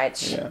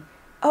much. Yeah.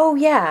 Oh,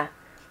 yeah.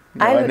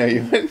 No, I know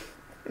you would.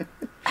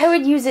 I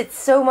would use it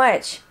so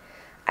much.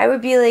 I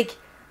would be like,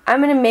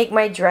 I'm going to make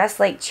my dress,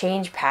 like,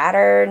 change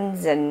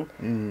patterns, and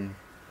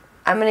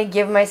I'm going to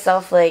give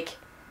myself, like,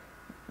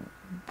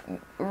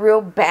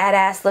 real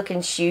badass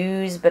looking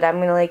shoes, but I'm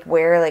going to, like,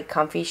 wear, like,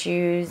 comfy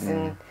shoes,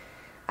 and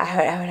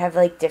I would have,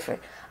 like,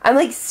 different... I'm,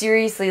 like,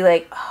 seriously,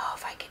 like, oh,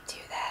 if I could do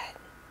that,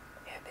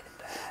 it would be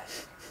the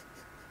best.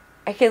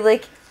 I could,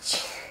 like...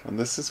 Well,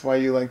 this is why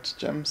you liked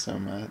Gem so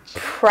much.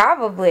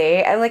 Probably.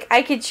 And, like,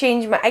 I could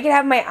change my... I could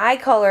have my eye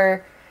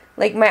color...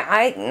 Like, my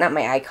eye... Not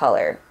my eye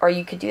color. Or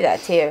you could do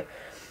that, too.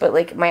 But,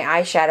 like, my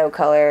eyeshadow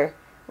color,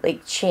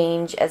 like,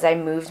 change as I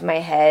moved my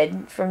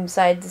head from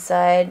side to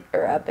side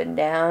or up and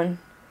down.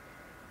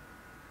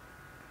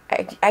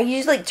 I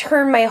usually, like,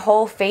 turn my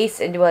whole face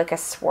into, like, a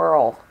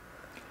swirl.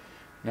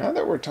 Now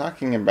that we're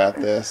talking about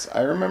this,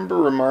 I remember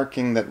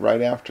remarking that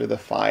right after the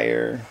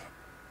fire,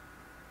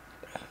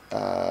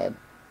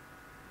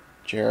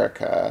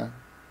 Jerrica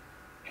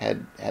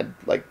had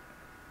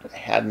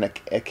an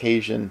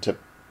occasion to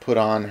put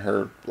on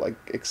her, like,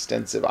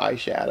 extensive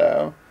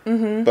eyeshadow.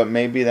 Mm-hmm. But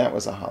maybe that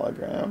was a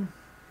hologram.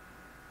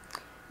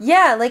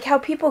 Yeah, like how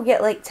people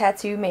get, like,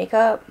 tattoo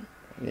makeup.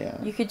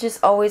 Yeah. You could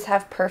just always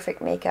have perfect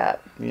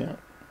makeup. Yeah.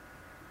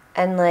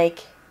 And, like,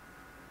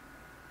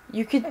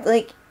 you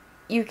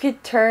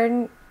could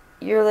turn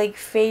your, like,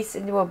 face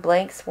into a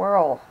blank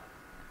swirl.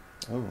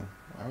 Oh,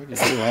 why would you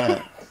do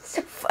that?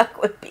 To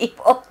fuck with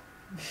people.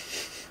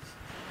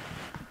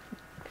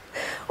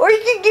 Or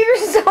you could give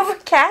yourself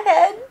a cat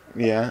head.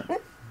 Yeah.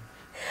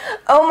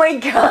 Oh my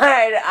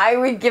god, I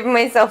would give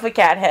myself a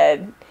cat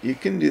head. You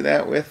can do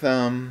that with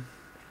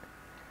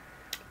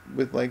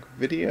like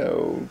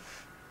video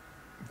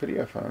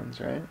phones,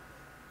 right?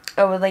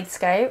 Oh, with, like,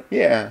 Skype?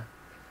 Yeah.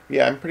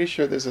 Yeah, I'm pretty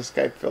sure there's a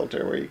Skype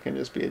filter where you can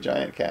just be a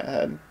giant cat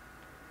head.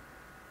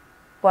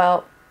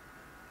 Well,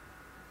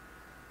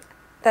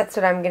 that's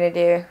what I'm gonna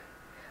do.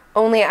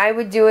 Only I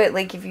would do it,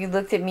 like, if you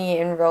looked at me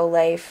in real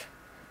life,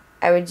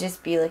 I would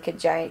just be, like, a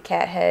giant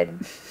cat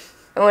head.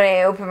 And when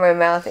I open my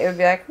mouth, it would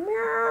be like,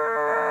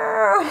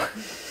 meow.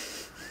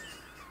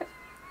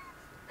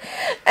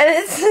 And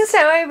this is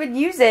how I would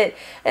use it,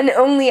 and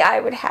only I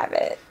would have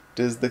it.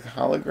 Does the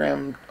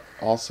hologram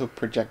also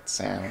project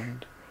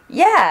sound?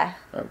 Yeah.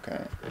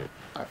 Okay.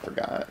 I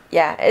forgot.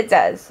 Yeah, it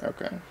does.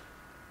 Okay.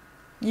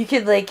 You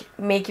could, like,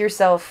 make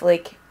yourself,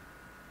 like,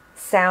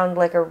 sound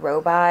like a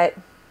robot.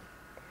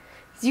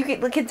 You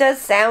could, like, it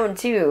does sound,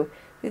 too.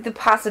 Like, the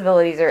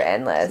possibilities are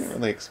endless. Doesn't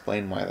really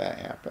explain why that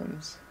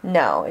happens.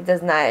 No, it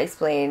does not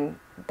explain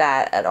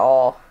that at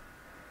all.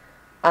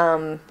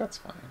 That's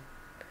fine.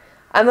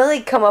 I'm gonna,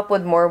 like, come up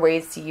with more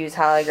ways to use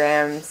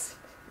holograms,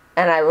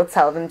 and I will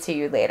tell them to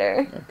you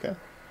later. Okay.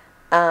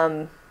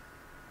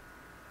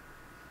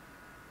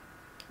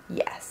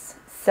 Yes.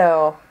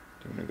 So...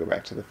 Do you want to go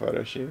back to the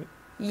photo shoot?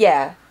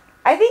 Yeah.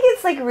 I think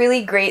it's, like,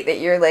 really great that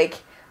you're, like,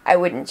 I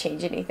wouldn't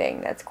change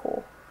anything. That's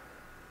cool.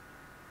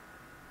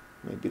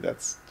 Maybe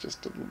that's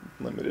just a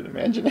limited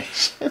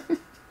imagination.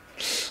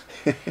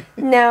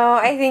 No,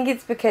 I think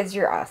it's because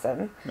you're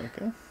awesome.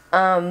 Okay.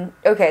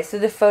 Okay, so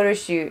the photo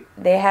shoot,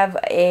 they have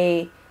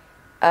a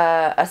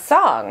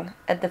song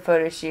at the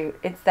photo shoot.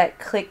 It's that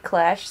Click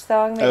Clash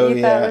song that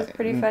you thought was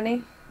pretty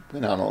funny.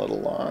 Went on a little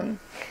long.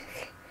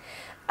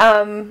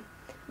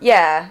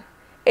 Yeah.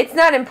 It's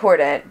not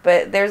important,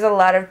 but there's a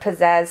lot of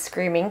pizzazz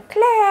screaming,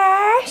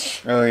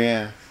 Clash! Oh,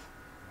 yeah.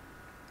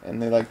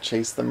 And they, like,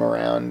 chase them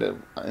around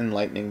in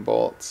lightning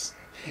bolts.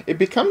 It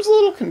becomes a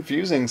little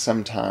confusing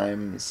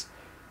sometimes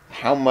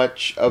how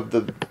much of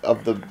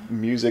the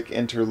music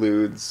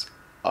interludes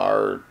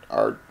are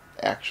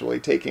actually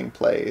taking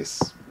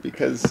place,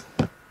 because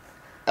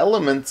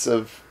elements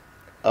of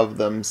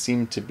them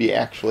seem to be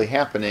actually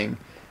happening,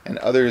 and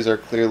others are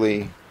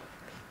clearly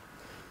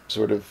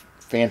sort of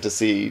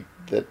fantasy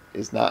that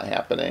is not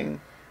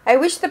happening. I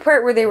wish the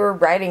part where they were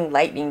riding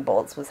lightning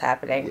bolts was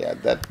happening. Yeah,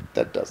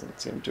 that doesn't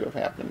seem to have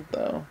happened,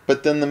 though.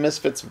 But then the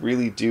Misfits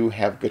really do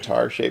have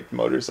guitar-shaped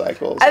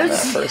motorcycles in that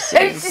first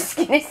scene. I was just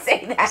going to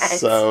say that.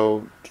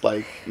 So,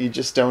 like, you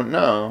just don't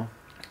know.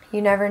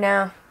 You never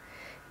know.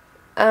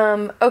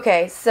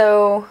 Okay,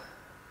 so...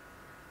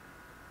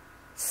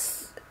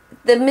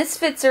 The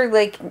Misfits are,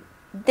 like,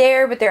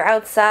 there, but they're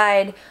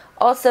outside.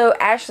 Also,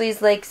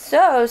 Ashley's like,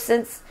 so,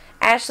 since...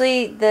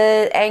 Ashley,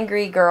 the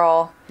angry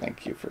girl...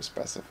 Thank you for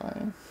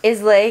specifying.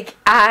 ...is like,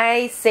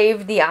 I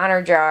saved the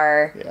honor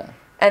jar. Yeah.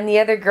 And the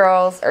other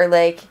girls are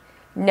like,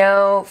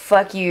 no,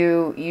 fuck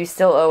you, you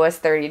still owe us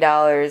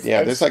 $30.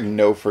 Yeah, there's, like,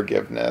 no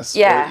forgiveness.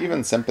 Yeah. Or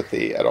even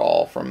sympathy at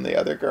all from the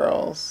other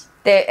girls.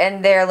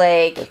 They're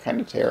like... They're kind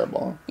of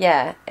terrible.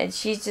 Yeah, and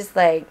she's just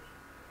like,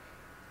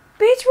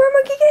 bitch, where am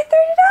I gonna get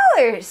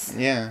 $30?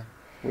 Yeah,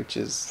 which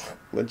is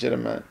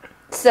legitimate.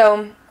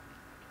 So...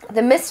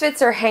 The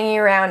Misfits are hanging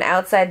around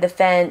outside the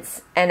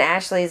fence, and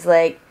Ashley's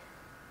like,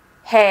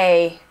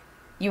 hey,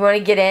 you want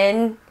to get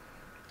in?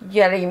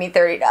 You gotta give me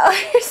 $30.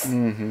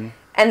 Mm-hmm.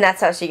 And that's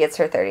how she gets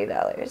her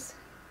 $30.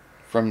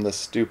 From the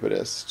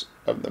stupidest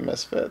of the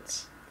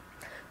Misfits.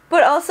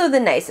 But also the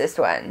nicest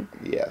one.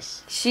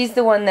 Yes. She's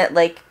the one that,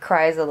 like,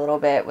 cries a little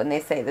bit when they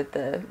say that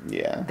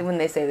when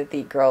they say that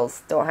the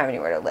girls don't have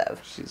anywhere to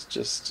live. She's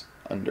just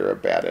under a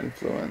bad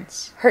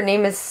influence. Her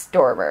name is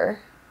Stormer.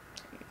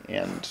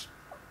 And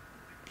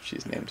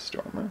she's named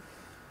Stormer.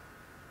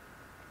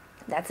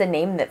 That's a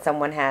name that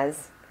someone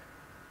has.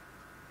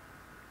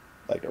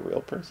 Like a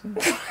real person?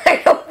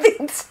 I don't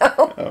think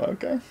so. Oh,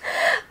 okay.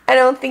 I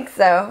don't think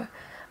so.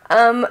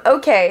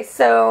 Okay,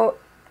 so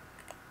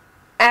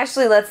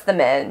Ashley lets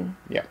them in.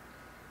 Yeah.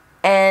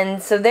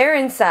 And so they're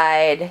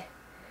inside.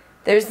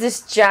 There's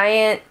this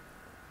giant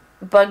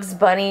Bugs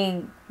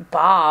Bunny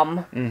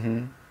bomb.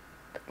 Mm-hmm.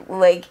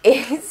 Like,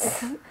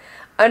 it's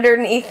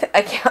underneath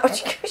a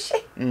couch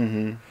cushion.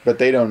 Mm-hmm. But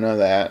they don't know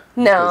that.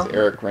 No. Because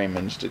Eric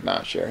Raymond did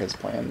not share his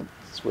plans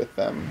with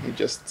them. He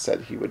just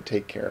said he would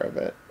take care of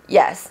it.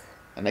 Yes.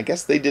 And I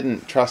guess they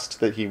didn't trust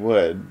that he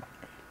would.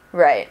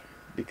 Right.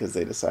 Because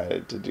they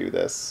decided to do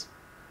this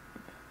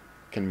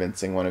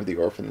convincing one of the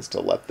orphans to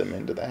let them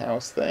into the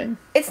house thing.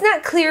 It's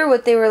not clear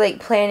what they were, like,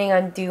 planning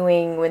on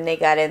doing when they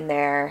got in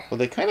there. Well,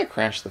 they kind of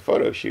crashed the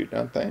photo shoot,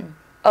 don't they?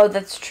 Oh,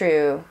 that's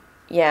true.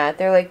 Yeah,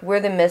 they're like, we're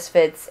the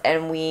misfits,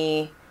 and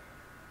we,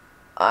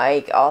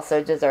 like,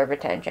 also deserve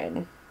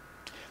attention.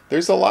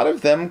 There's a lot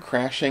of them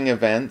crashing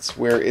events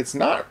where it's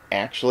not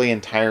actually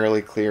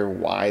entirely clear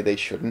why they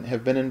shouldn't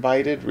have been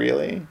invited,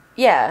 really.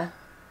 Yeah.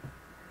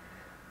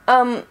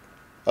 Other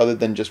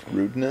than just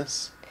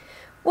rudeness.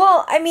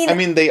 Well, I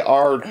mean, they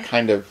are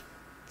kind of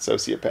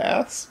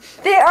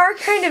sociopaths. They are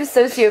kind of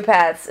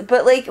sociopaths,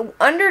 but, like,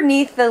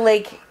 underneath the,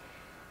 like,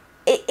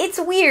 it's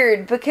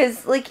weird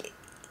because, like,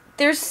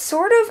 there's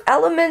sort of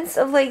elements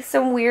of, like,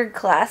 some weird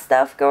class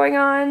stuff going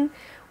on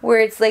where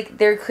it's, like,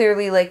 they're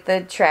clearly, like,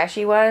 the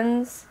trashy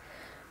ones.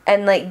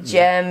 And, like,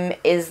 Jem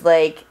is,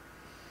 like,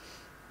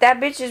 that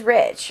bitch is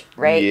rich,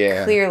 right?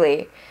 Yeah.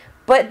 Clearly.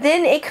 But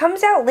then it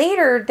comes out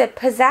later that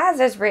Pizzazz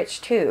is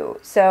rich, too.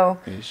 So...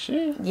 Is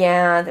she?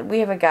 Yeah, we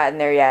haven't gotten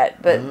there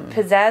yet. But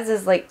Pizzazz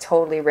is, like,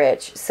 totally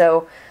rich.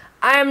 So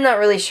I'm not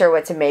really sure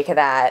what to make of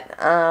that.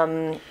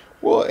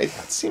 Well, it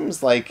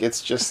seems like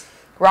it's just...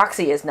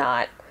 Roxy is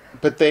not.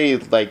 But they,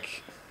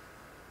 like,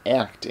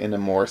 act in a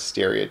more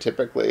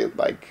stereotypically,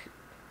 like...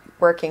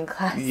 Working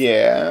class.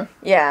 Yeah.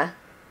 Yeah.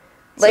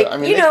 Like, so, I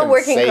mean, you know,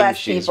 working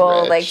class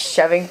people, rich. like,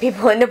 shoving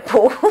people into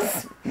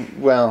pools.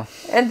 Well.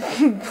 And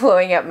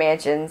blowing up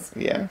mansions.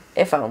 Yeah.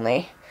 If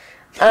only.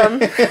 Yeah.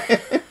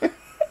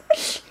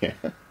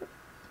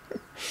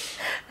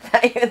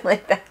 Not even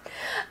like that.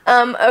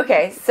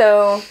 Okay,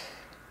 so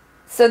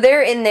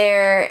they're in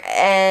there,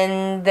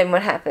 and then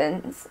what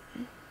happens?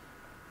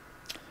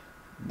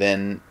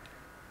 Then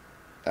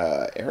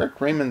Eric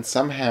Raymond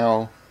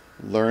somehow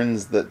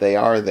learns that they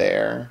are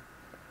there.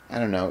 I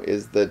don't know,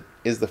 is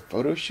the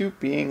photo shoot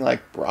being,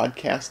 like,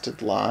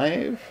 broadcasted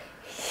live?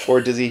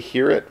 Or does he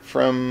hear it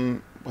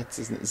from, what's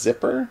his name,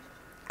 Zipper?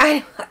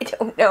 I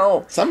don't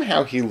know.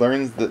 Somehow he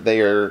learns that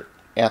they are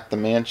at the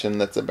mansion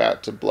that's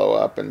about to blow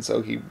up, and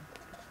so he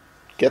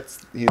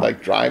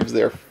drives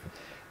there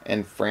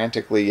and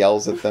frantically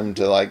yells at them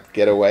to, like,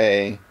 get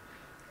away,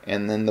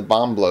 and then the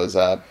bomb blows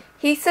up.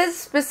 He says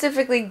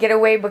specifically get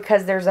away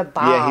because there's a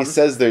bomb. Yeah, he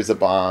says there's a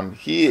bomb.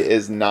 He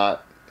is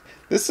not...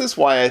 This is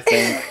why I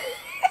think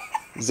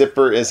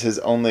Zipper is his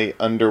only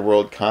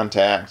underworld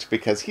contact,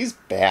 because he's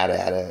bad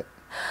at it.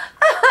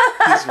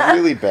 He's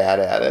really bad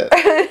at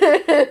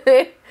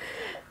it.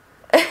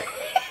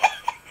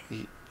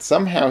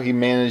 Somehow he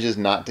manages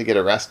not to get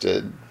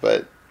arrested,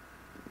 but...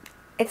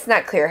 It's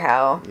not clear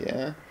how.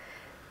 Yeah.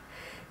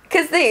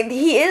 Because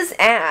he is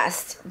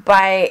asked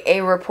by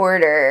a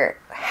reporter,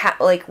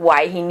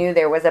 why he knew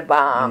there was a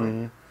bomb.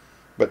 Mm-hmm.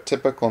 But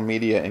typical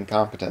media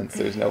incompetence,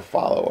 there's no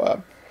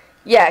follow-up.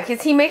 Yeah,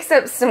 because he makes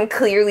up some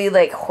clearly,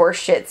 like,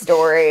 horseshit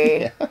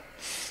story. Yeah.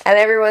 And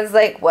everyone's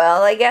like,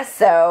 well, I guess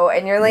so.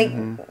 And you're like,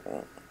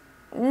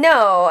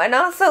 no. And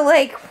also,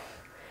 like,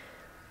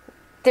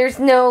 there's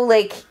no,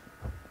 like...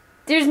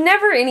 There's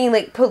never any,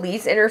 like,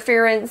 police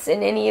interference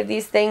in any of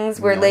these things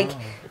where, like,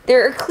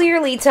 there are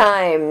clearly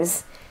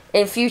times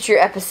in future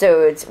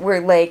episodes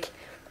where, like,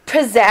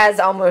 Pizzazz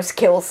almost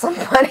kills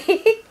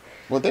somebody.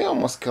 Well, they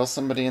almost kill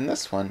somebody in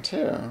this one,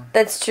 too.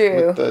 That's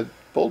true. With the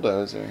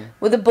bulldozer.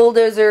 With the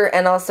bulldozer,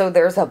 and also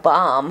there's a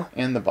bomb.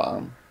 And the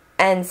bomb.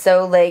 And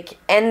so, like,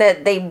 and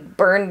that they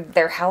burned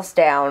their house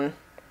down.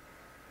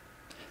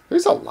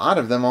 There's a lot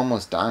of them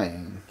almost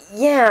dying.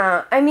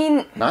 Yeah, I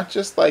mean... Not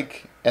just,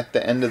 like, at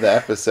the end of the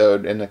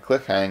episode in a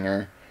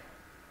cliffhanger,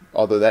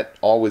 although that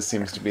always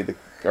seems to be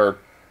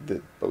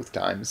both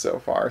times so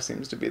far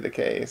seems to be the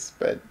case,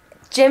 but...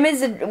 Jem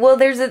is...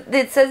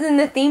 it says in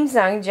the theme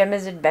song, Jem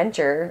is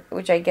adventure,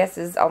 which I guess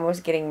is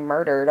almost getting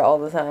murdered all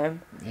the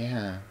time.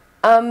 Yeah.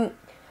 Do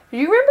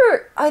you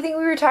remember, I think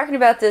we were talking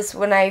about this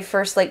when I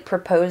first, like,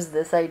 proposed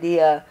this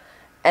idea,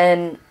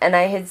 and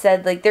I had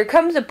said, like, there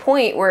comes a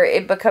point where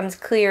it becomes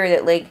clear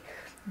that, like,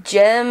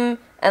 Jem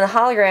and the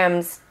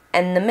Holograms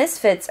and the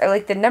Misfits are,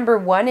 like, the number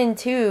 1 and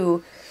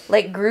 2,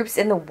 like, groups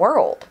in the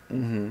world.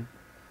 Mm-hmm.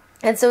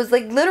 And so it's,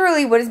 like,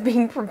 literally what is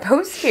being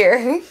proposed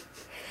here.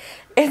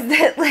 is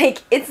that,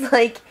 like, it's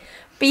like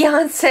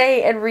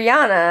Beyonce and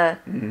Rihanna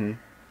Mm-hmm.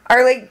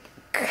 are, like,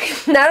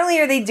 not only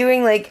are they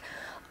doing, like,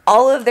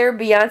 all of their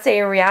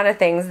Beyonce and Rihanna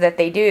things that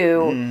they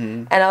do,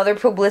 Mm-hmm. and all their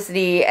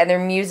publicity and their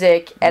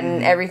music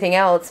and everything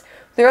else,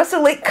 they're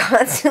also, like,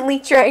 constantly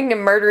trying to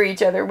murder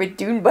each other with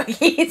dune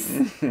buggies.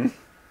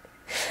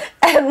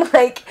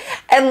 and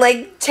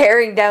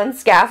tearing down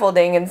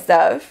scaffolding and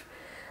stuff.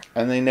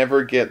 And they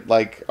never get,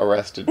 like,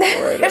 arrested for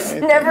it. There's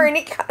never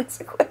any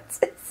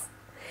consequences.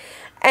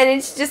 And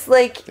it's just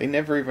like... They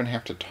never even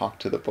have to talk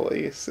to the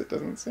police, it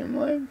doesn't seem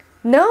like.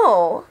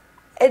 No.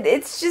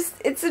 It's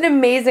just... It's an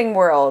amazing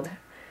world.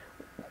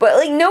 But,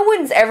 like, no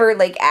one's ever,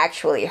 like,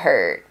 actually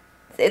hurt.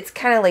 It's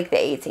kind of like the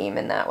A-Team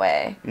in that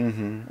way.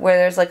 Mm-hmm. Where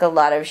there's, like, a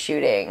lot of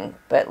shooting,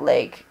 but,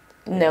 like,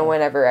 no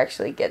one ever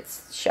actually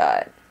gets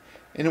shot.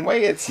 In a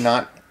way, it's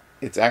not...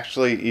 It's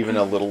actually even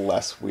a little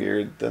less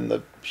weird than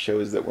the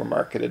shows that were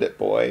marketed at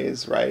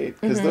boys, right?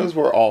 Because those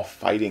were all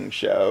fighting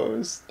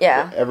shows.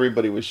 Yeah.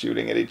 Everybody was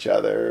shooting at each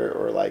other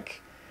or,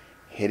 like,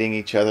 hitting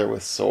each other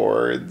with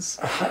swords.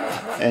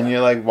 And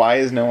you're like, why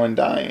is no one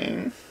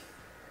dying?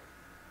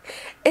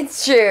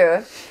 It's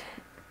true.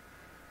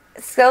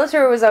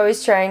 Skeletor was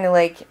always trying to,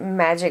 like,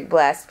 magic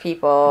blast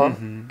people.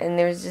 And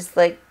there was just,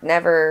 like,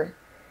 never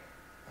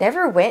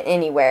went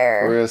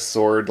anywhere. Or a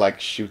sword, like,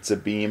 shoots a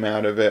beam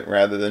out of it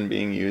rather than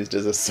being used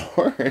as a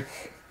sword.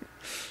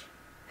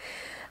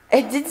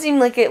 It did seem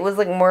like it was,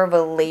 like, more of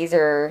a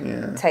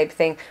laser type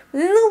thing. But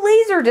then the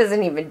laser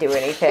doesn't even do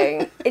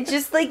anything. It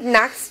just, like,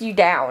 knocks you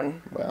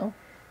down. Well.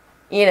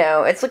 You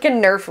know, it's like a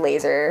Nerf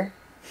laser.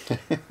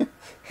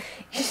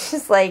 It's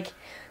just, like,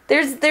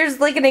 there's,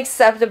 like, an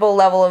acceptable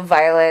level of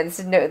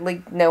violence.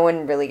 No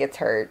one really gets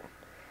hurt.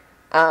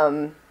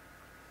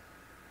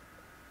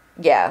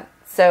 Yeah,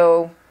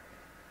 so...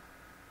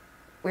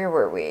 Where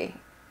were we?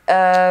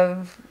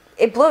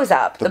 It blows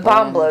up. The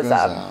bomb blows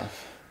up. Off.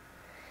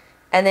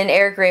 And then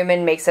Eric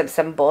Raymond makes up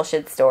some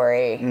bullshit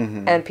story.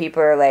 And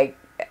people are like,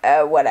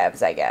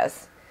 whatevs, I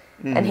guess.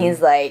 And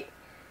he's like,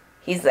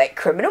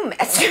 criminal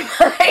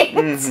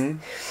mastermind.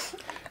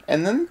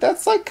 And then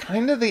that's, like,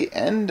 kind of the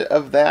end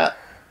of that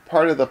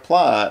part of the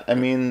plot. I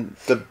mean,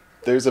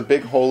 there's a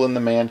big hole in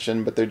the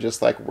mansion, but they're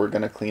just like, we're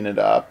gonna clean it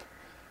up.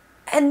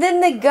 And then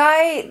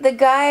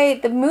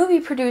the movie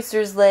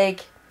producer's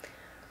like,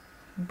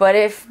 but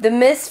if the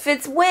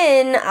Misfits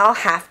win, I'll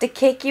have to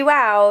kick you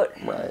out.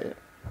 Right.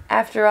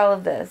 After all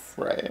of this.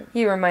 Right.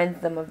 He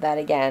reminds them of that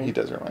again. He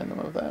does remind them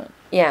of that.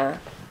 Yeah.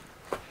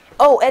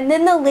 Oh, and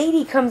then the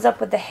lady comes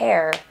up with the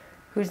hair,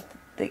 who's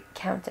the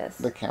Countess.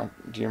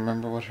 Do you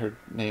remember what her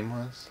name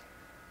was?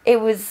 It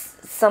was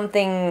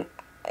something...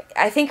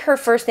 I think her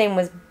first name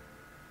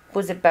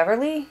was it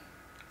Beverly?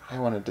 I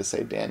wanted to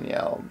say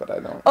Danielle, but I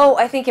don't... Oh,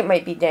 I think it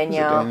might be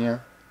Danielle. Is it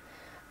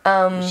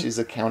Danielle? She's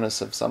a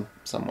countess of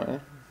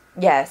somewhere.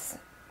 Yes.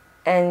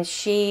 And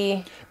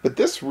she... But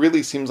this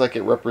really seems like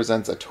it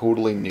represents a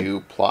totally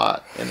new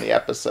plot in the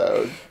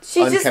episode.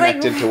 She's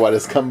unconnected just, like, to what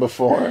has come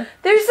before.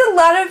 There's a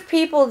lot of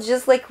people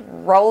just, like,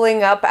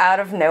 rolling up out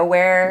of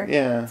nowhere.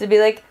 Yeah. To be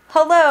like,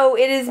 hello,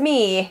 it is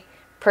me.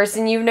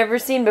 Person you've never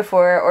seen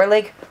before. Or,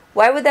 like,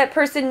 why would that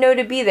person know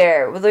to be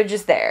there? Well, they're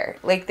just there.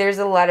 Like, there's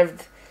a lot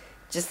of...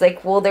 Just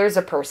like, well, there's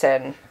a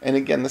person. And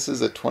again, this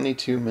is a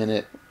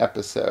 22-minute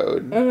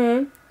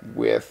episode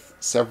with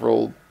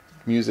several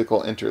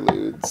musical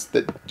interludes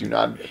that do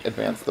not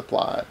advance the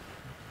plot.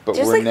 But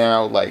Just we're like,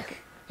 now, like,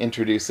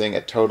 introducing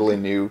a totally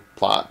new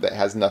plot that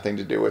has nothing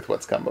to do with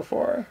what's come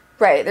before.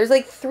 Right. There's,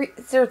 like, 3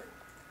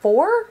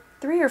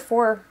 or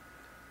 4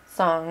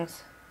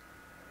 songs.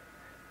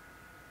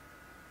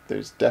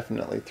 There's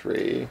definitely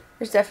 3.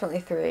 There's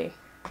definitely 3.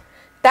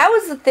 That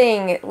was the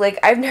thing. Like,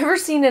 I've never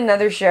seen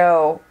another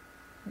show...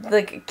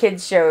 like a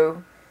kids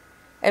show,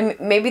 and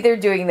maybe they're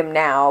doing them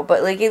now,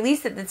 but like at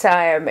least at the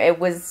time it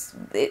was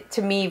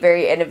to me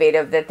very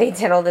innovative that they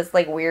did all this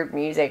like weird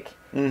music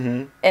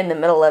in the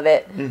middle of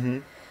it.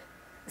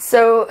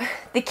 So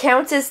the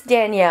Countess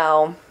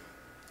Danielle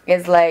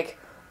is like,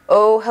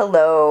 oh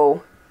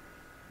hello,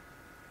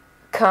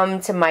 come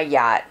to my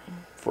yacht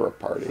For a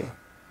party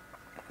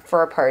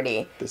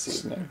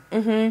this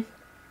evening.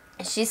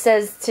 She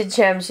says to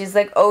Jim, she's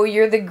like, oh,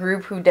 you're the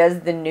group who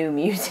does the new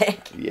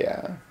music.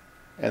 Yeah.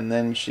 And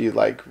then she,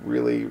 like,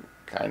 really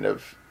kind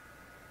of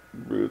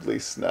rudely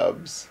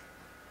snubs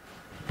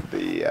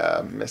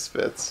the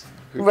Misfits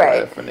who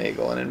try to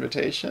finagle an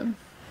invitation.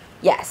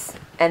 Yes.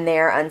 And they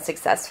are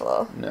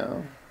unsuccessful.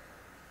 No.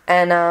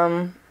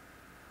 And,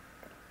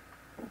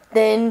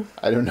 then...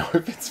 I don't know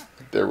if it's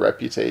their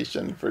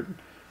reputation for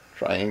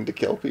trying to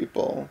kill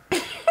people.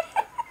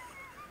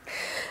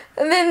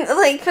 And then,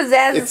 like,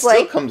 Pizzazz it is like...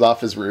 still comes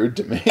off as rude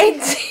to me.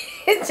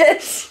 It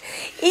just...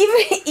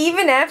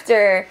 Even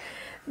after...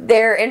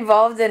 they're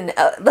involved in,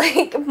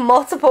 like,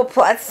 multiple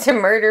plots to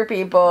murder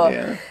people.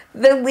 Yeah.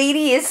 The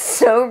lady is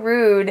so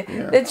rude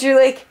that you're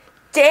like,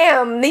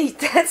 damn,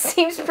 that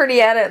seems pretty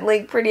out of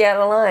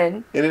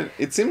line. And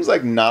it seems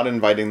like not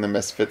inviting the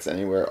Misfits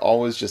anywhere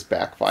always just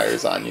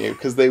backfires on you,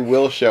 because they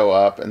will show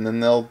up, and then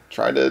they'll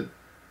try to,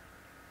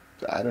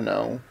 I don't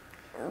know,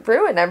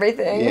 ruin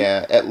everything.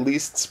 Yeah, at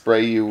least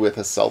spray you with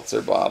a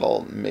seltzer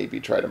bottle, maybe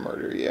try to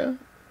murder you.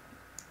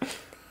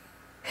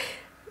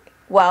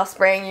 While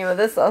spraying you with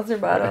a seltzer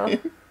bottle.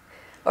 Right?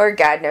 Or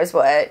God knows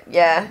what,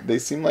 yeah. They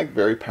seem like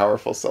very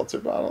powerful seltzer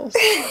bottles.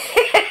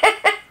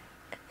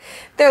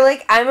 They're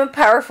like, I'm a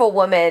powerful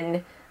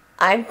woman.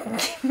 I'm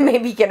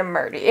maybe gonna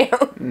murder you.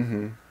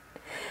 Mm-hmm.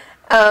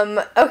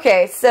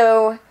 Okay,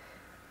 so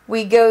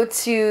we go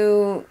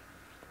to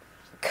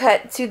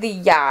cut to the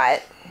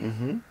yacht.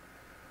 Mm-hmm.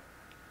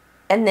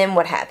 And then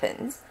what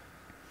happens?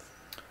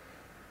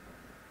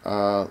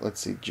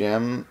 Let's see.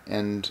 Jem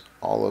and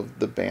all of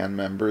the band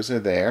members are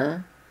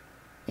there,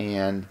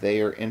 and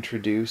they are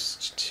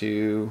introduced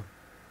to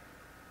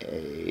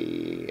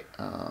a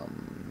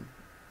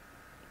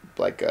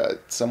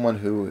someone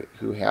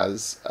who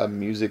has a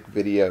music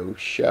video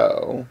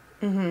show.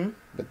 Mm-hmm.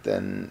 But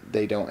then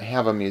they don't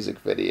have a music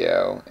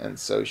video, and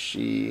so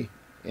she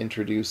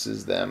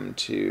introduces them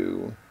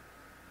to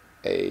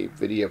a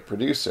video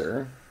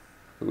producer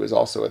who is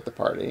also at the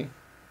party.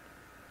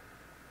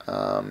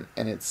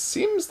 And it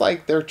seems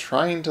like they're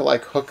trying to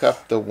like hook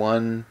up the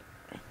one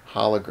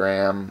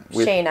hologram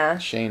with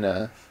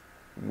Shayna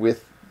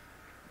with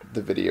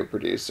the video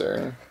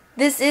producer.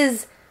 This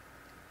is,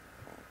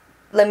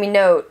 let me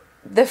note,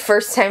 the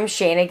first time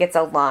Shayna gets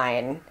a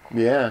line.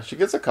 Yeah, she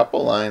gets a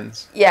couple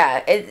lines.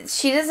 Yeah,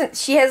 she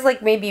has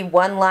like maybe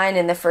one line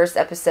in the first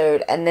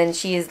episode, and then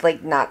she is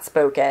like not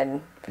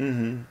spoken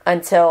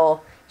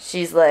until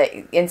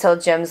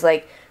Jem's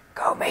like,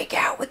 go make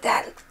out with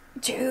that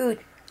dude.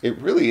 It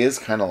really is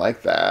kind of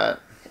like that.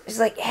 She's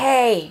like,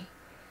 hey.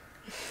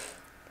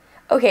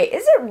 Okay,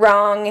 is it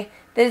wrong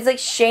that it's like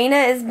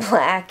Shayna is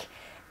black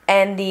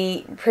and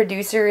the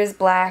producer is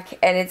black,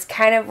 and it's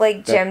kind of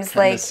like Jem's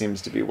like... That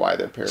seems to be why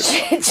they're paired.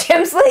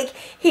 Jem's like,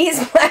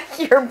 he's black,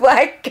 you're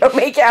black, go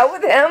make out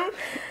with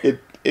him.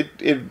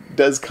 It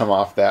does come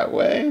off that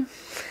way.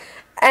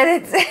 And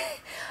it's...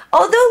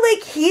 Although,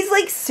 like, he's,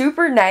 like,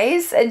 super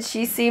nice, and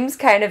she seems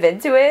kind of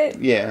into it.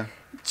 Yeah.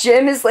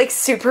 Jem is, like,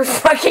 super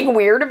fucking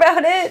weird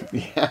about it.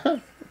 Yeah.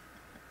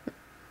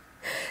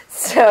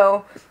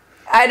 So,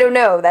 I don't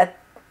know. That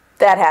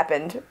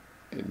happened.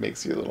 It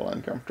makes you a little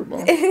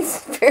uncomfortable.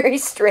 It's very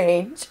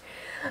strange.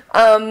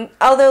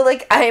 Although,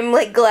 like, I'm,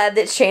 like, glad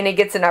that Shayna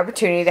gets an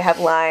opportunity to have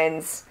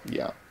lines.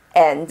 Yeah.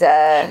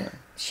 And,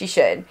 she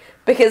should.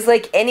 Because,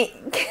 like,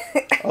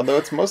 Although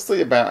it's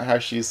mostly about how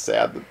she's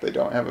sad that they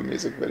don't have a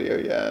music video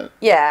yet.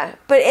 Yeah.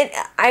 But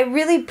I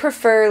really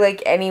prefer,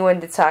 like, anyone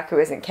to talk who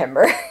isn't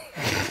Kimber.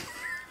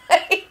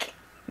 Like,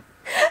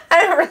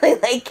 I don't really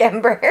like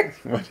Kimber.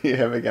 What do you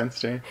have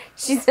against her?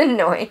 She's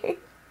annoying.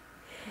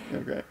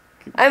 Okay.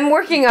 I'm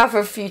working off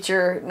of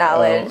future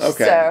knowledge,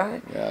 okay.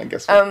 So... Yeah, I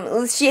guess...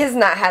 she has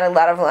not had a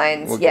lot of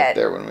lines we'll yet.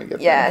 Get there when we get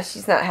there. Yeah,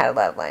 she's not had a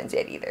lot of lines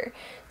yet either.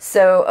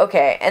 So,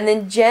 okay. And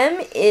then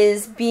Jem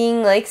is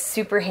being, like,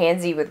 super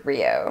handsy with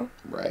Rio.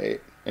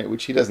 Right.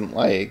 Which he doesn't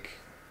like,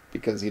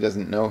 because he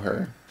doesn't know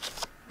her.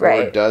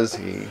 Right. Or does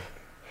he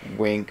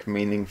wink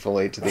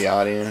meaningfully to the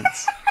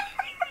audience?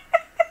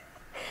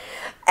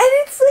 And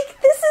it's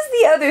like, this is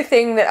the other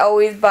thing that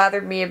always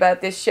bothered me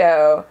about this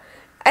show.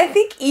 I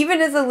think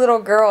even as a little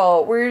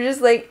girl, we're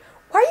just like,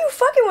 why are you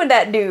fucking with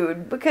that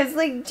dude? Because,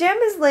 like, Jem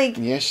is like...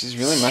 Yeah, she's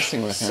really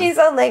messing with him. She's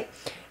all like,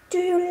 do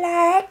you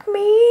like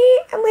me?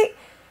 I'm like,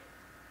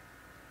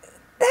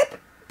 that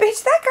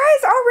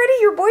guy's already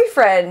your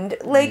boyfriend.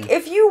 Like,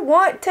 if you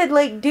want to,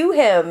 like, do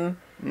him,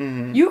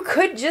 you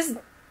could just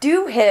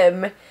do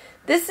him.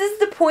 This is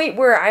the point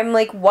where I'm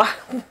like,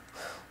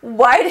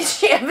 why does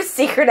she have a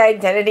secret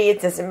identity?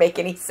 It doesn't make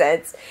any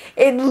sense.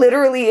 It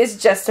literally is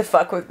just to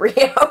fuck with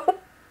Rio.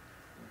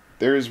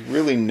 There is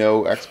really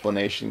no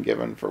explanation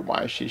given for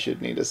why she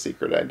should need a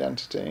secret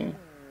identity.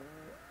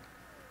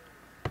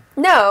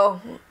 No.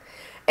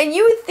 And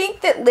you would think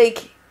that,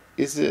 like...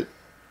 Is it...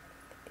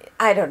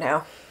 I don't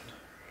know.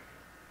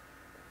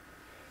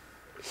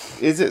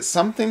 Is it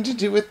something to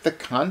do with the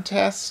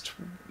contest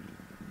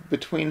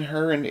between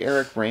her and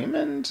Eric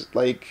Raymond?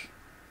 Like,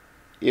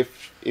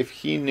 if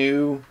he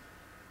knew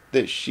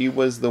that she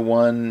was the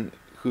one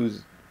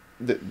who's...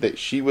 That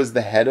she was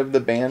the head of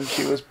the band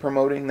she was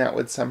promoting, that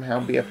would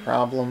somehow be a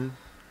problem?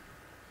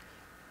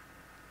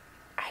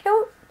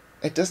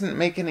 It doesn't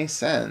make any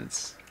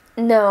sense.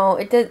 No,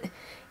 it does.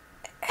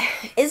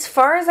 As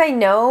far as I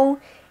know,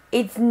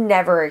 it's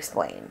never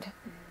explained,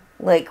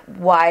 like,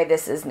 why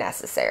this is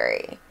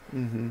necessary.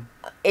 Mm-hmm.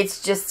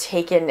 It's just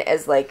taken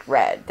as, like,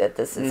 read, that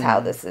this is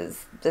how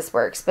this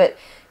works. But,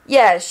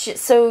 yeah,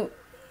 so...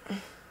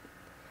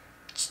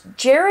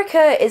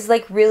 Jerrica is,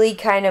 like, really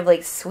kind of,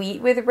 like,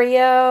 sweet with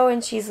Rio,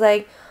 and she's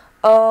like,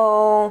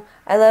 oh,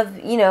 I love,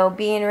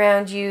 being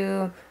around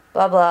you,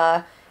 blah,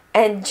 blah.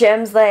 And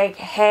Jem's like,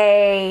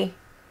 hey,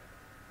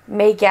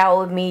 make out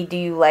with me, do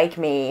you like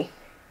me?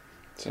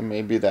 So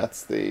maybe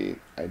that's the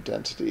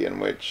identity in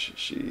which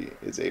she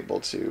is able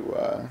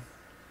to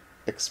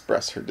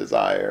express her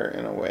desire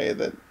in a way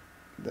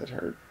that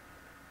her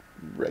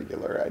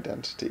regular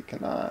identity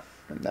cannot,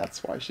 and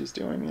that's why she's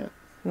doing it.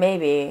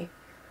 Maybe.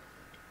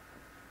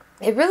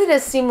 It really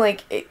does seem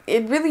like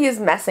it really is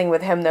messing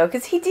with him though,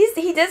 because he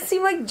does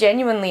seem like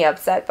genuinely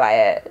upset by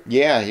it.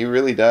 Yeah, he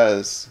really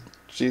does.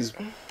 She's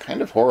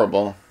kind of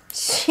horrible.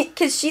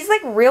 Because she's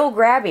like real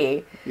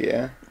grabby.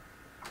 Yeah.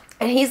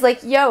 And he's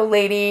like, yo,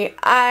 lady,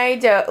 I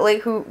don't,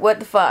 like, what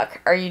the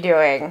fuck are you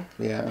doing?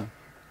 Yeah.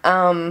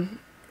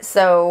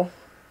 So,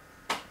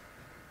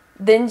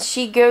 then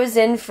she goes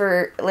in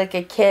for, like,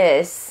 a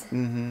kiss.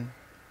 Mm-hmm.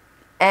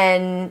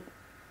 And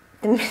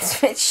the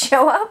Misfits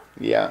show up.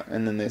 Yeah,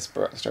 and then they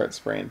start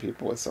spraying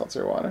people with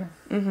seltzer water.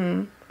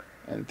 Mm-hmm.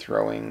 And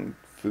throwing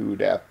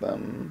food at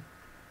them.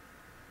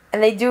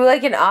 And they do,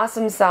 like, an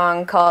awesome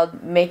song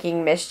called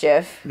Making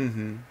Mischief.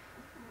 Mm-hmm.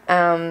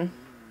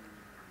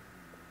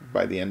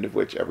 By the end of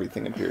which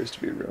everything appears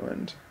to be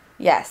ruined.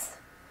 Yes.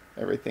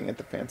 Everything at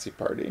the fancy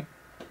party.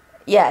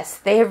 Yes,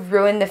 they have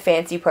ruined the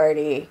fancy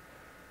party,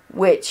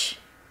 which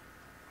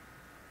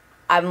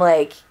I'm,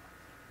 like,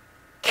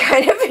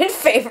 kind of in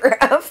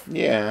favor of.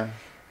 Yeah.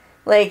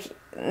 Like,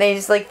 they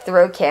just, like,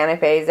 throw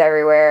canapes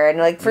everywhere, and,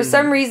 like, for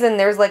some reason,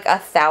 there's, like,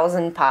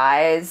 1,000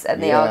 pies,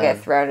 and they all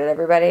get thrown at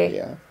everybody.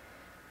 Yeah.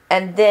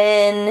 And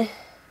then...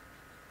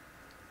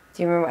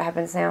 Do you remember what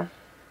happens now?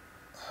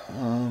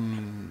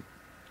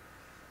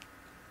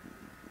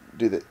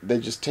 They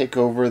just take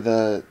over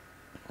the...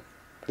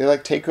 They,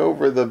 like, take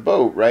over the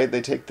boat, right? They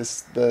take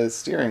the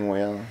steering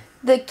wheel.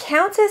 The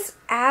Countess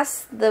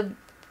asks the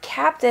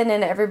captain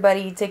and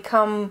everybody to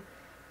come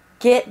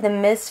get the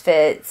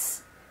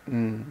Misfits.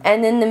 Mm.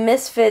 And then the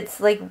Misfits,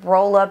 like,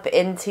 roll up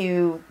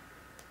into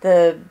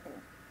the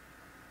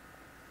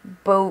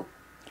boat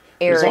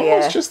area. There's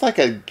almost just like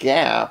a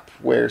gap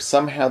where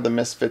somehow the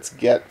Misfits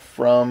get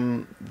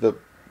from the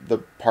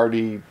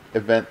party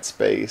event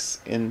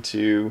space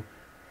into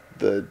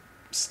the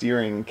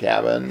steering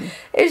cabin.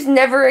 There's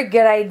never a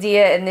good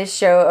idea in this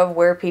show of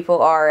where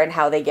people are and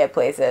how they get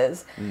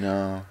places.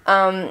 No.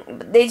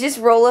 They just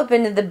roll up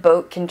into the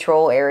boat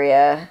control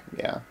area.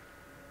 Yeah.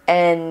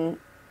 And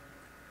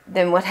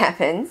then what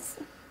happens?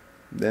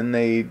 Then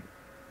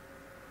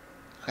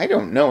I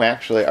don't know,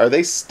 actually. Are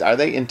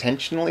they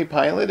intentionally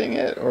piloting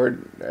it, or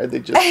are they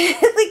just...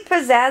 Like,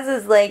 Pizzazz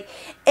is like,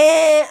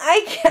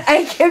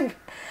 I can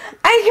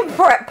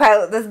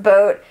pilot this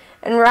boat.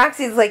 And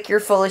Roxy's like, you're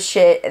full of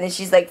shit. And then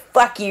she's like,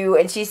 fuck you.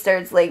 And she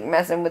starts, like,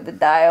 messing with the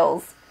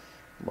dials.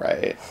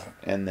 Right.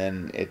 And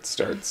then it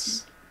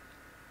starts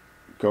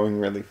going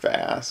really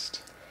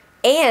fast.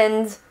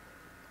 And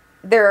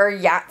there are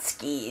yacht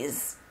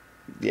skis.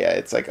 Yeah,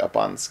 it's, like, up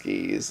on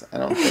skis. I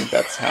don't think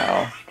that's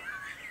how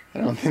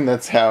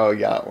a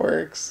yacht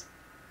works.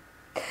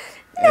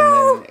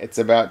 No. And then it's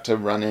about to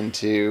run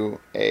into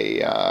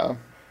a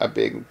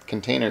big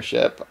container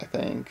ship, I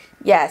think.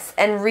 Yes,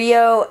 and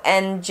Rio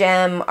and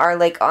Jem are,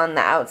 like, on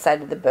the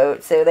outside of the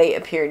boat, so they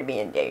appear to be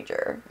in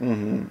danger.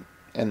 Mm-hmm.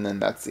 And then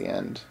that's the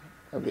end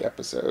of the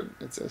episode.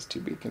 It says to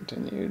be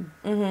continued.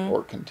 Mm-hmm.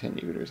 Or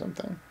continued or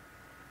something.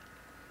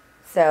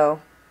 So.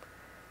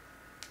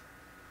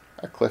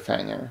 A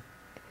cliffhanger.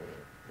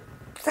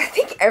 I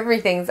think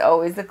everything's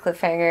always a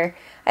cliffhanger.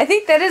 I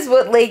think that is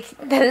what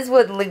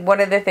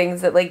one of the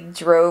things that, like,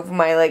 drove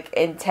my, like,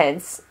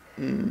 intense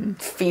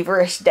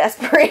feverish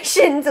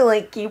desperation to,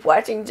 like, keep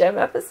watching Gem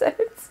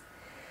episodes.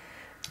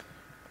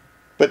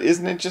 But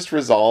isn't it just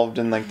resolved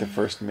in, like, the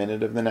first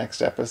minute of the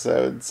next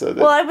episode? So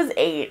that, well, I was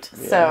 8,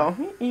 so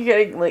you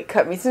gotta, like,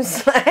 cut me some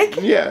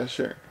slack. Yeah,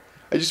 sure.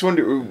 I just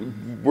wonder,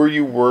 were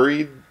you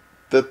worried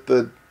that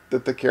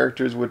the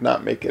characters would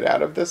not make it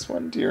out of this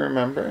one? Do you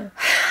remember?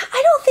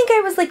 I don't think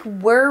I was, like,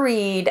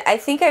 worried. I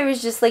think I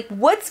was just like,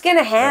 what's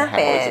gonna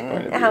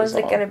happen? How is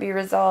it gonna be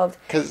resolved?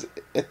 Because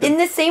in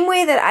the same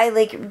way that I,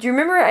 like, do you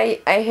remember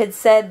I had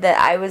said that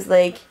I was,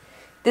 like,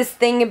 this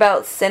thing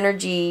about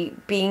Synergy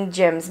being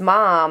Jim's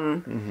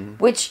mom,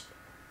 which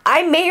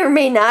I may or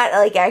may not,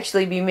 like,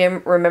 actually be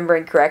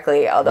remembering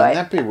correctly, although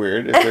wouldn't that be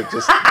weird if it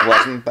just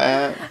wasn't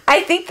that?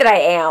 I think that I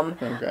am.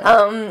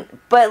 Okay.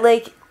 But,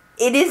 like,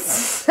 it is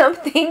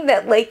something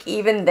that, like,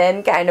 even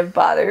then kind of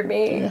bothered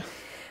me. Yeah.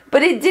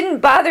 But it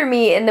didn't bother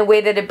me in the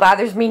way that it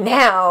bothers me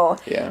now.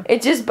 Yeah.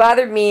 It just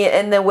bothered me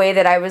in the way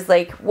that I was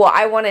like, well,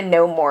 I want to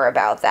know more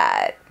about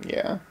that.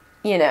 Yeah.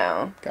 You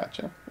know?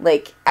 Gotcha.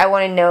 Like, I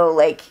want to know,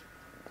 like,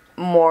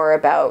 more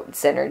about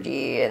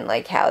Synergy and,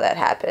 like, how that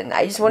happened.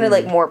 I just wanted,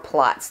 like, more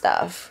plot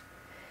stuff.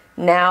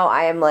 Now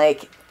I am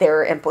like, there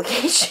are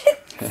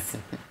implications.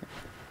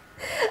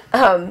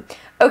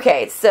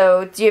 Okay,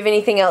 so do you have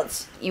anything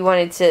else you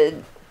wanted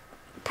to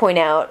point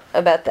out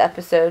about the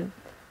episode?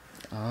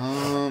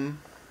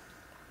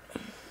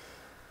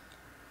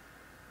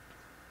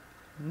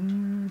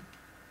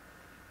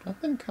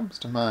 Nothing comes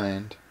to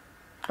mind.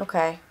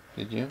 Okay.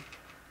 Did you?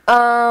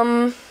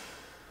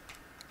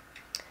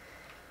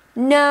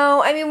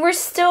 No, I mean, we're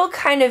still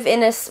kind of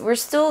we're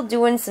still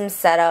doing some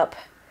setup.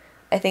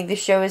 I think the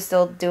show is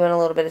still doing a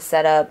little bit of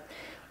setup.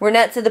 We're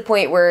not to the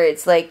point where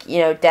it's, like, you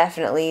know,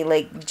 definitely,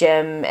 like,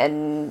 Jem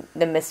and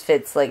the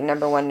Misfits, like,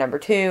 number 1, number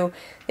 2.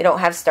 They don't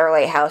have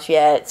Starlight House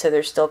yet, so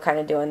they're still kind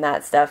of doing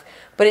that stuff.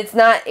 But it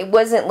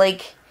wasn't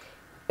as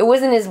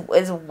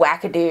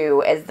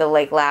wackadoo as the,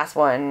 like, last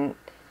one.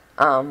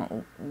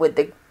 with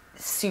the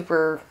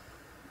super,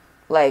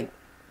 like,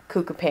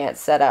 cuckoo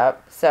pants set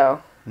up.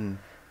 So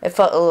it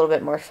felt a little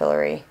bit more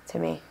fillery to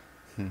me.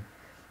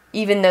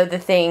 Even though the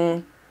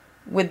thing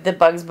with the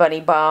Bugs Bunny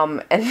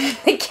bomb and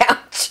the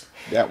couch.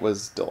 That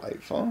was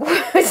delightful.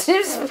 Which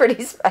is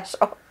pretty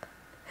special.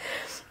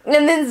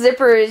 And then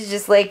Zipper is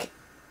just like,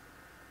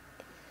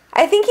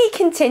 I think he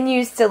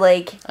continues to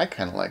like. I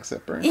kind of like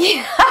Zipper.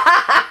 Yeah.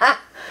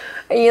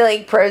 Are you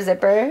like pro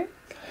Zipper?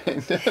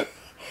 Kind of.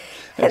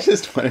 I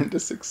just want him to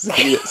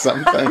succeed at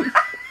something.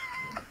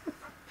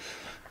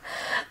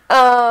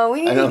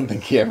 I don't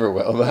think he ever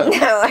will, though.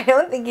 No, I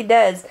don't think he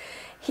does.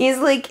 He's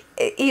like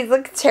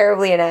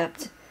terribly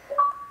inept.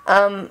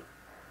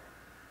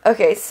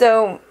 Okay,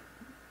 so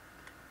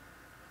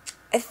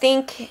I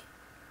think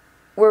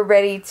we're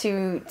ready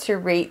to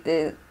rate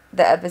the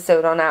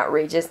episode on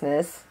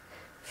outrageousness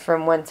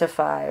from 1 to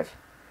 5.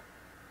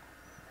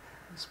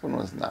 This one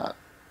was not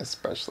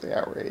especially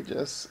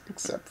outrageous,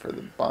 except for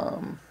the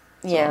bomb.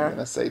 So yeah. I'm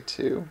gonna say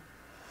 2.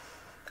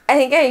 I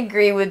think I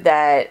agree with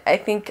that. I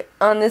think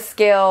on the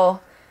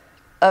scale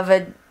of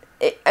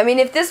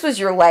if this was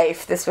your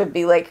life, this would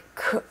be, like,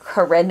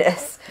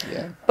 horrendous.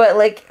 Yeah. But,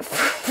 like,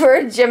 for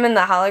a Jim and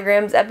the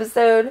Holograms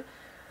episode,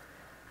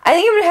 I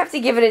think I'm going to have to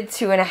give it a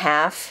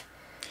 2.5.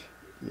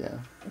 Yeah.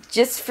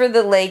 Just for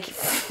the, like,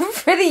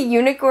 for the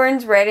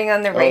unicorns riding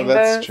on the rainbows.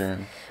 Oh, that's true.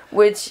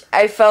 Which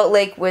I felt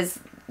like was,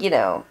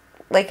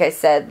 like I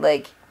said,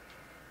 like,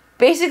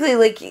 basically,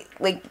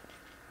 like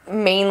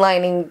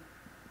mainlining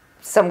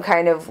some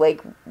kind of,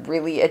 like,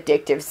 really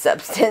addictive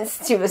substance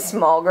to a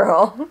small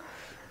girl.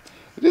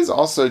 It is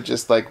also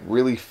just, like,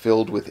 really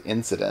filled with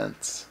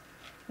incidents.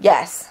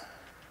 Yes.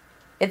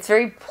 It's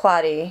very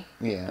plotty.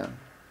 Yeah.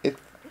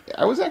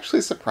 I was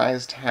actually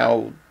surprised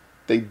how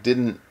they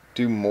didn't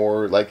do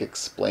more, like,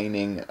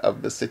 explaining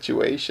of the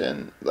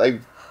situation.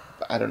 Like,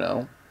 I don't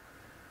know.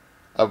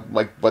 Of,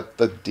 like, what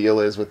the deal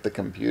is with the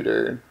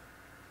computer.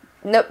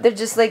 Nope, they're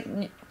just like,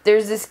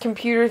 there's this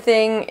computer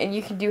thing, and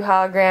you can do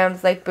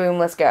holograms, like, boom,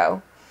 let's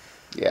go.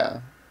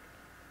 Yeah.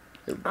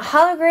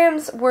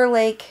 Holograms were,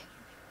 like,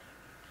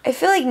 I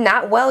feel like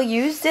not well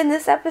used in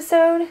this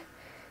episode.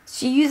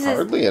 She uses...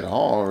 Hardly at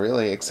all,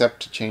 really,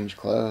 except to change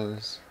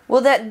clothes.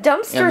 Well, that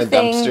dumpster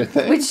thing,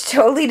 which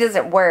totally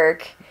doesn't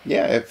work.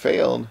 Yeah, it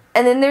failed.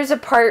 And then there's a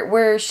part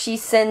where she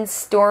sends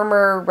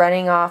Stormer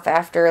running off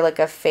after, like,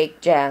 a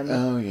fake gem.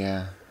 Oh,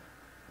 yeah.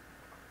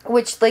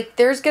 Which, like,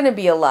 there's gonna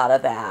be a lot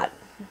of that.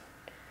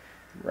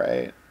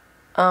 Right.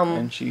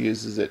 And she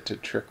uses it to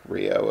trick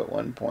Rio at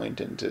one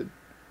point into...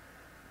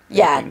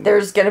 Yeah,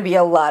 there's gonna be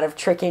a lot of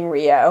tricking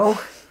Rio.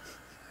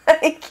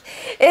 Like,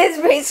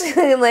 it's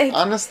basically like...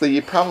 Honestly,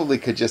 you probably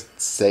could just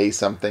say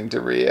something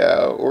to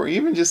Rio. Or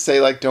even just say,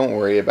 like, don't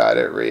worry about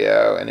it,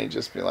 Rio. And he'd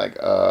just be like,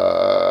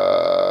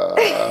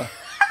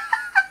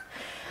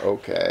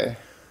 okay.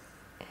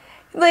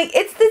 Like,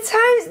 it's the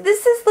times...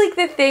 This is, like,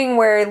 the thing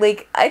where,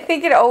 like, I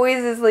think it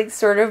always is, like,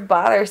 sort of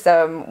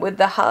bothersome with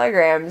the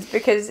holograms.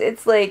 Because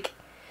it's, like...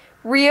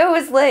 Rio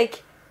is,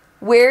 like...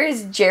 Where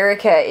is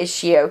Jerrica? Is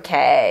she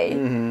okay?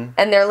 Mm-hmm.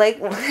 And they're like...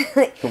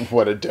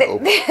 What a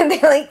dope. They're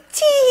like,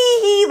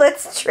 tee,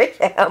 let's trick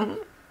him.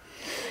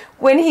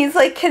 When he's,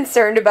 like,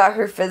 concerned about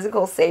her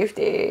physical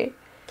safety.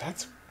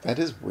 That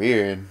is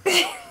weird.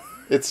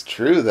 It's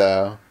true,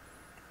 though.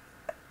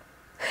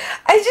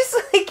 I just,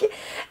 like...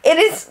 It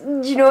is...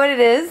 You know what it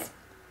is?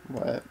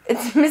 What?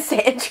 It's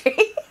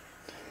misandry.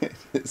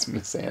 It's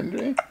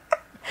misandry?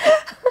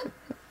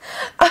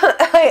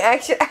 I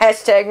actually...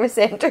 Hashtag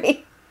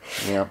misandry.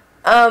 Yeah.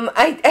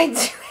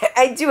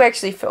 I do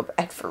actually feel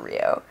bad for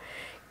Rio.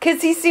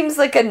 Because he seems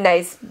like a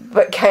nice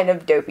but kind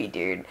of dopey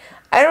dude.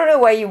 I don't know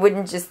why you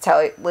wouldn't just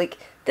tell... Like,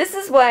 this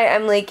is why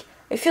I'm like...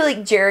 I feel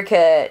like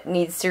Jerrica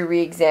needs to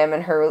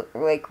re-examine her,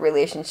 like,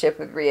 relationship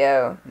with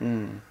Rio.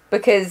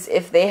 Because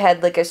if they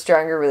had, like, a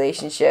stronger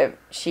relationship,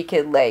 she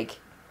could, like,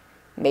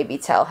 maybe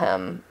tell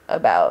him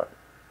about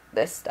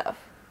this stuff.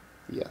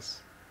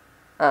 Yes.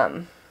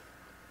 And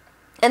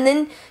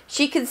then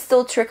she could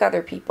still trick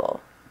other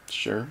people.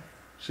 Sure.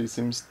 She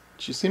seems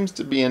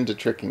to be into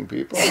tricking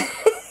people.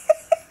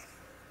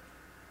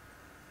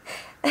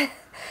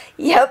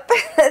 Yep,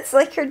 that's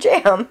like her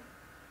jam.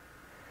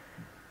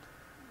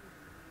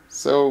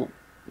 So,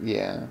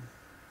 yeah.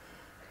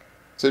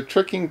 So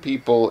tricking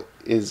people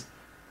is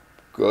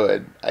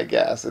good, I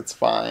guess. It's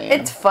fine.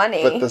 It's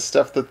funny. But the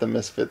stuff that the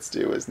Misfits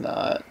do is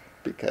not,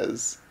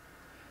 because...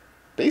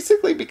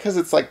 Basically because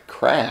it's, like,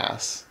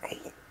 crass.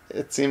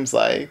 It seems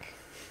like...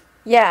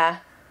 Yeah.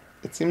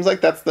 It seems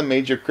like that's the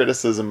major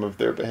criticism of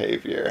their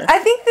behavior. I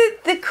think that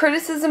the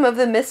criticism of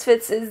the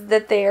Misfits is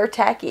that they are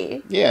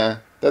tacky. Yeah,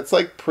 that's,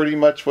 like, pretty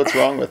much what's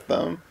wrong with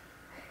them.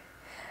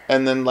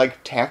 And then,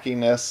 like,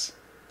 tackiness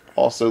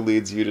also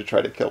leads you to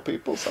try to kill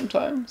people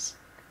sometimes.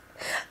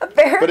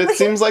 Apparently. But it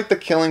seems like the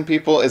killing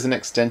people is an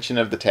extension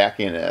of the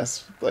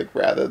tackiness, like,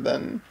 rather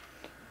than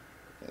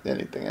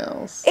anything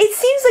else. It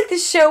seems like the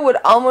show would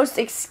almost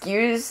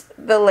excuse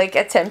the, like,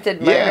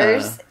 attempted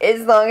murders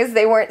as long as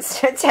they weren't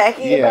so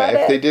tacky about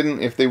it. Yeah,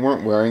 if they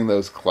weren't wearing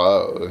those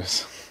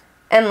clothes.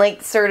 And,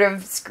 like, sort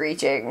of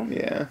screeching.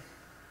 Yeah.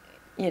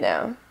 You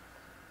know.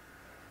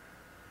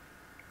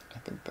 I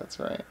think that's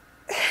right.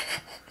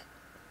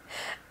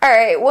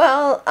 Alright,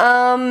 well,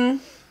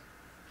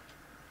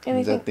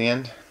 Is that the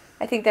end?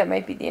 I think that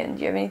might be the end.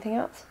 Do you have anything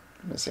else?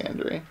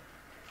 Misandry.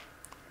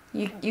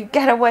 You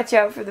gotta watch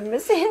out for the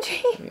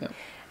misandry. Yeah.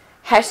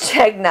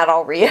 Hashtag not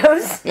all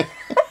Rios.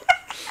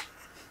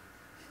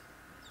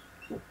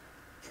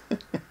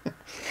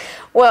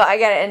 Well, I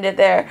gotta end it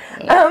there.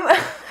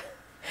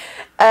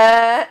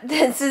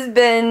 This has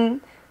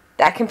been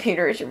That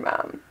Computer Is Your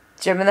Mom.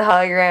 Jim and the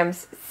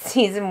Holograms,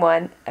 Season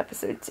 1,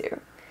 Episode 2.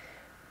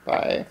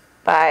 Bye.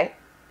 Bye.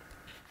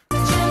 Jim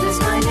is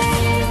my name.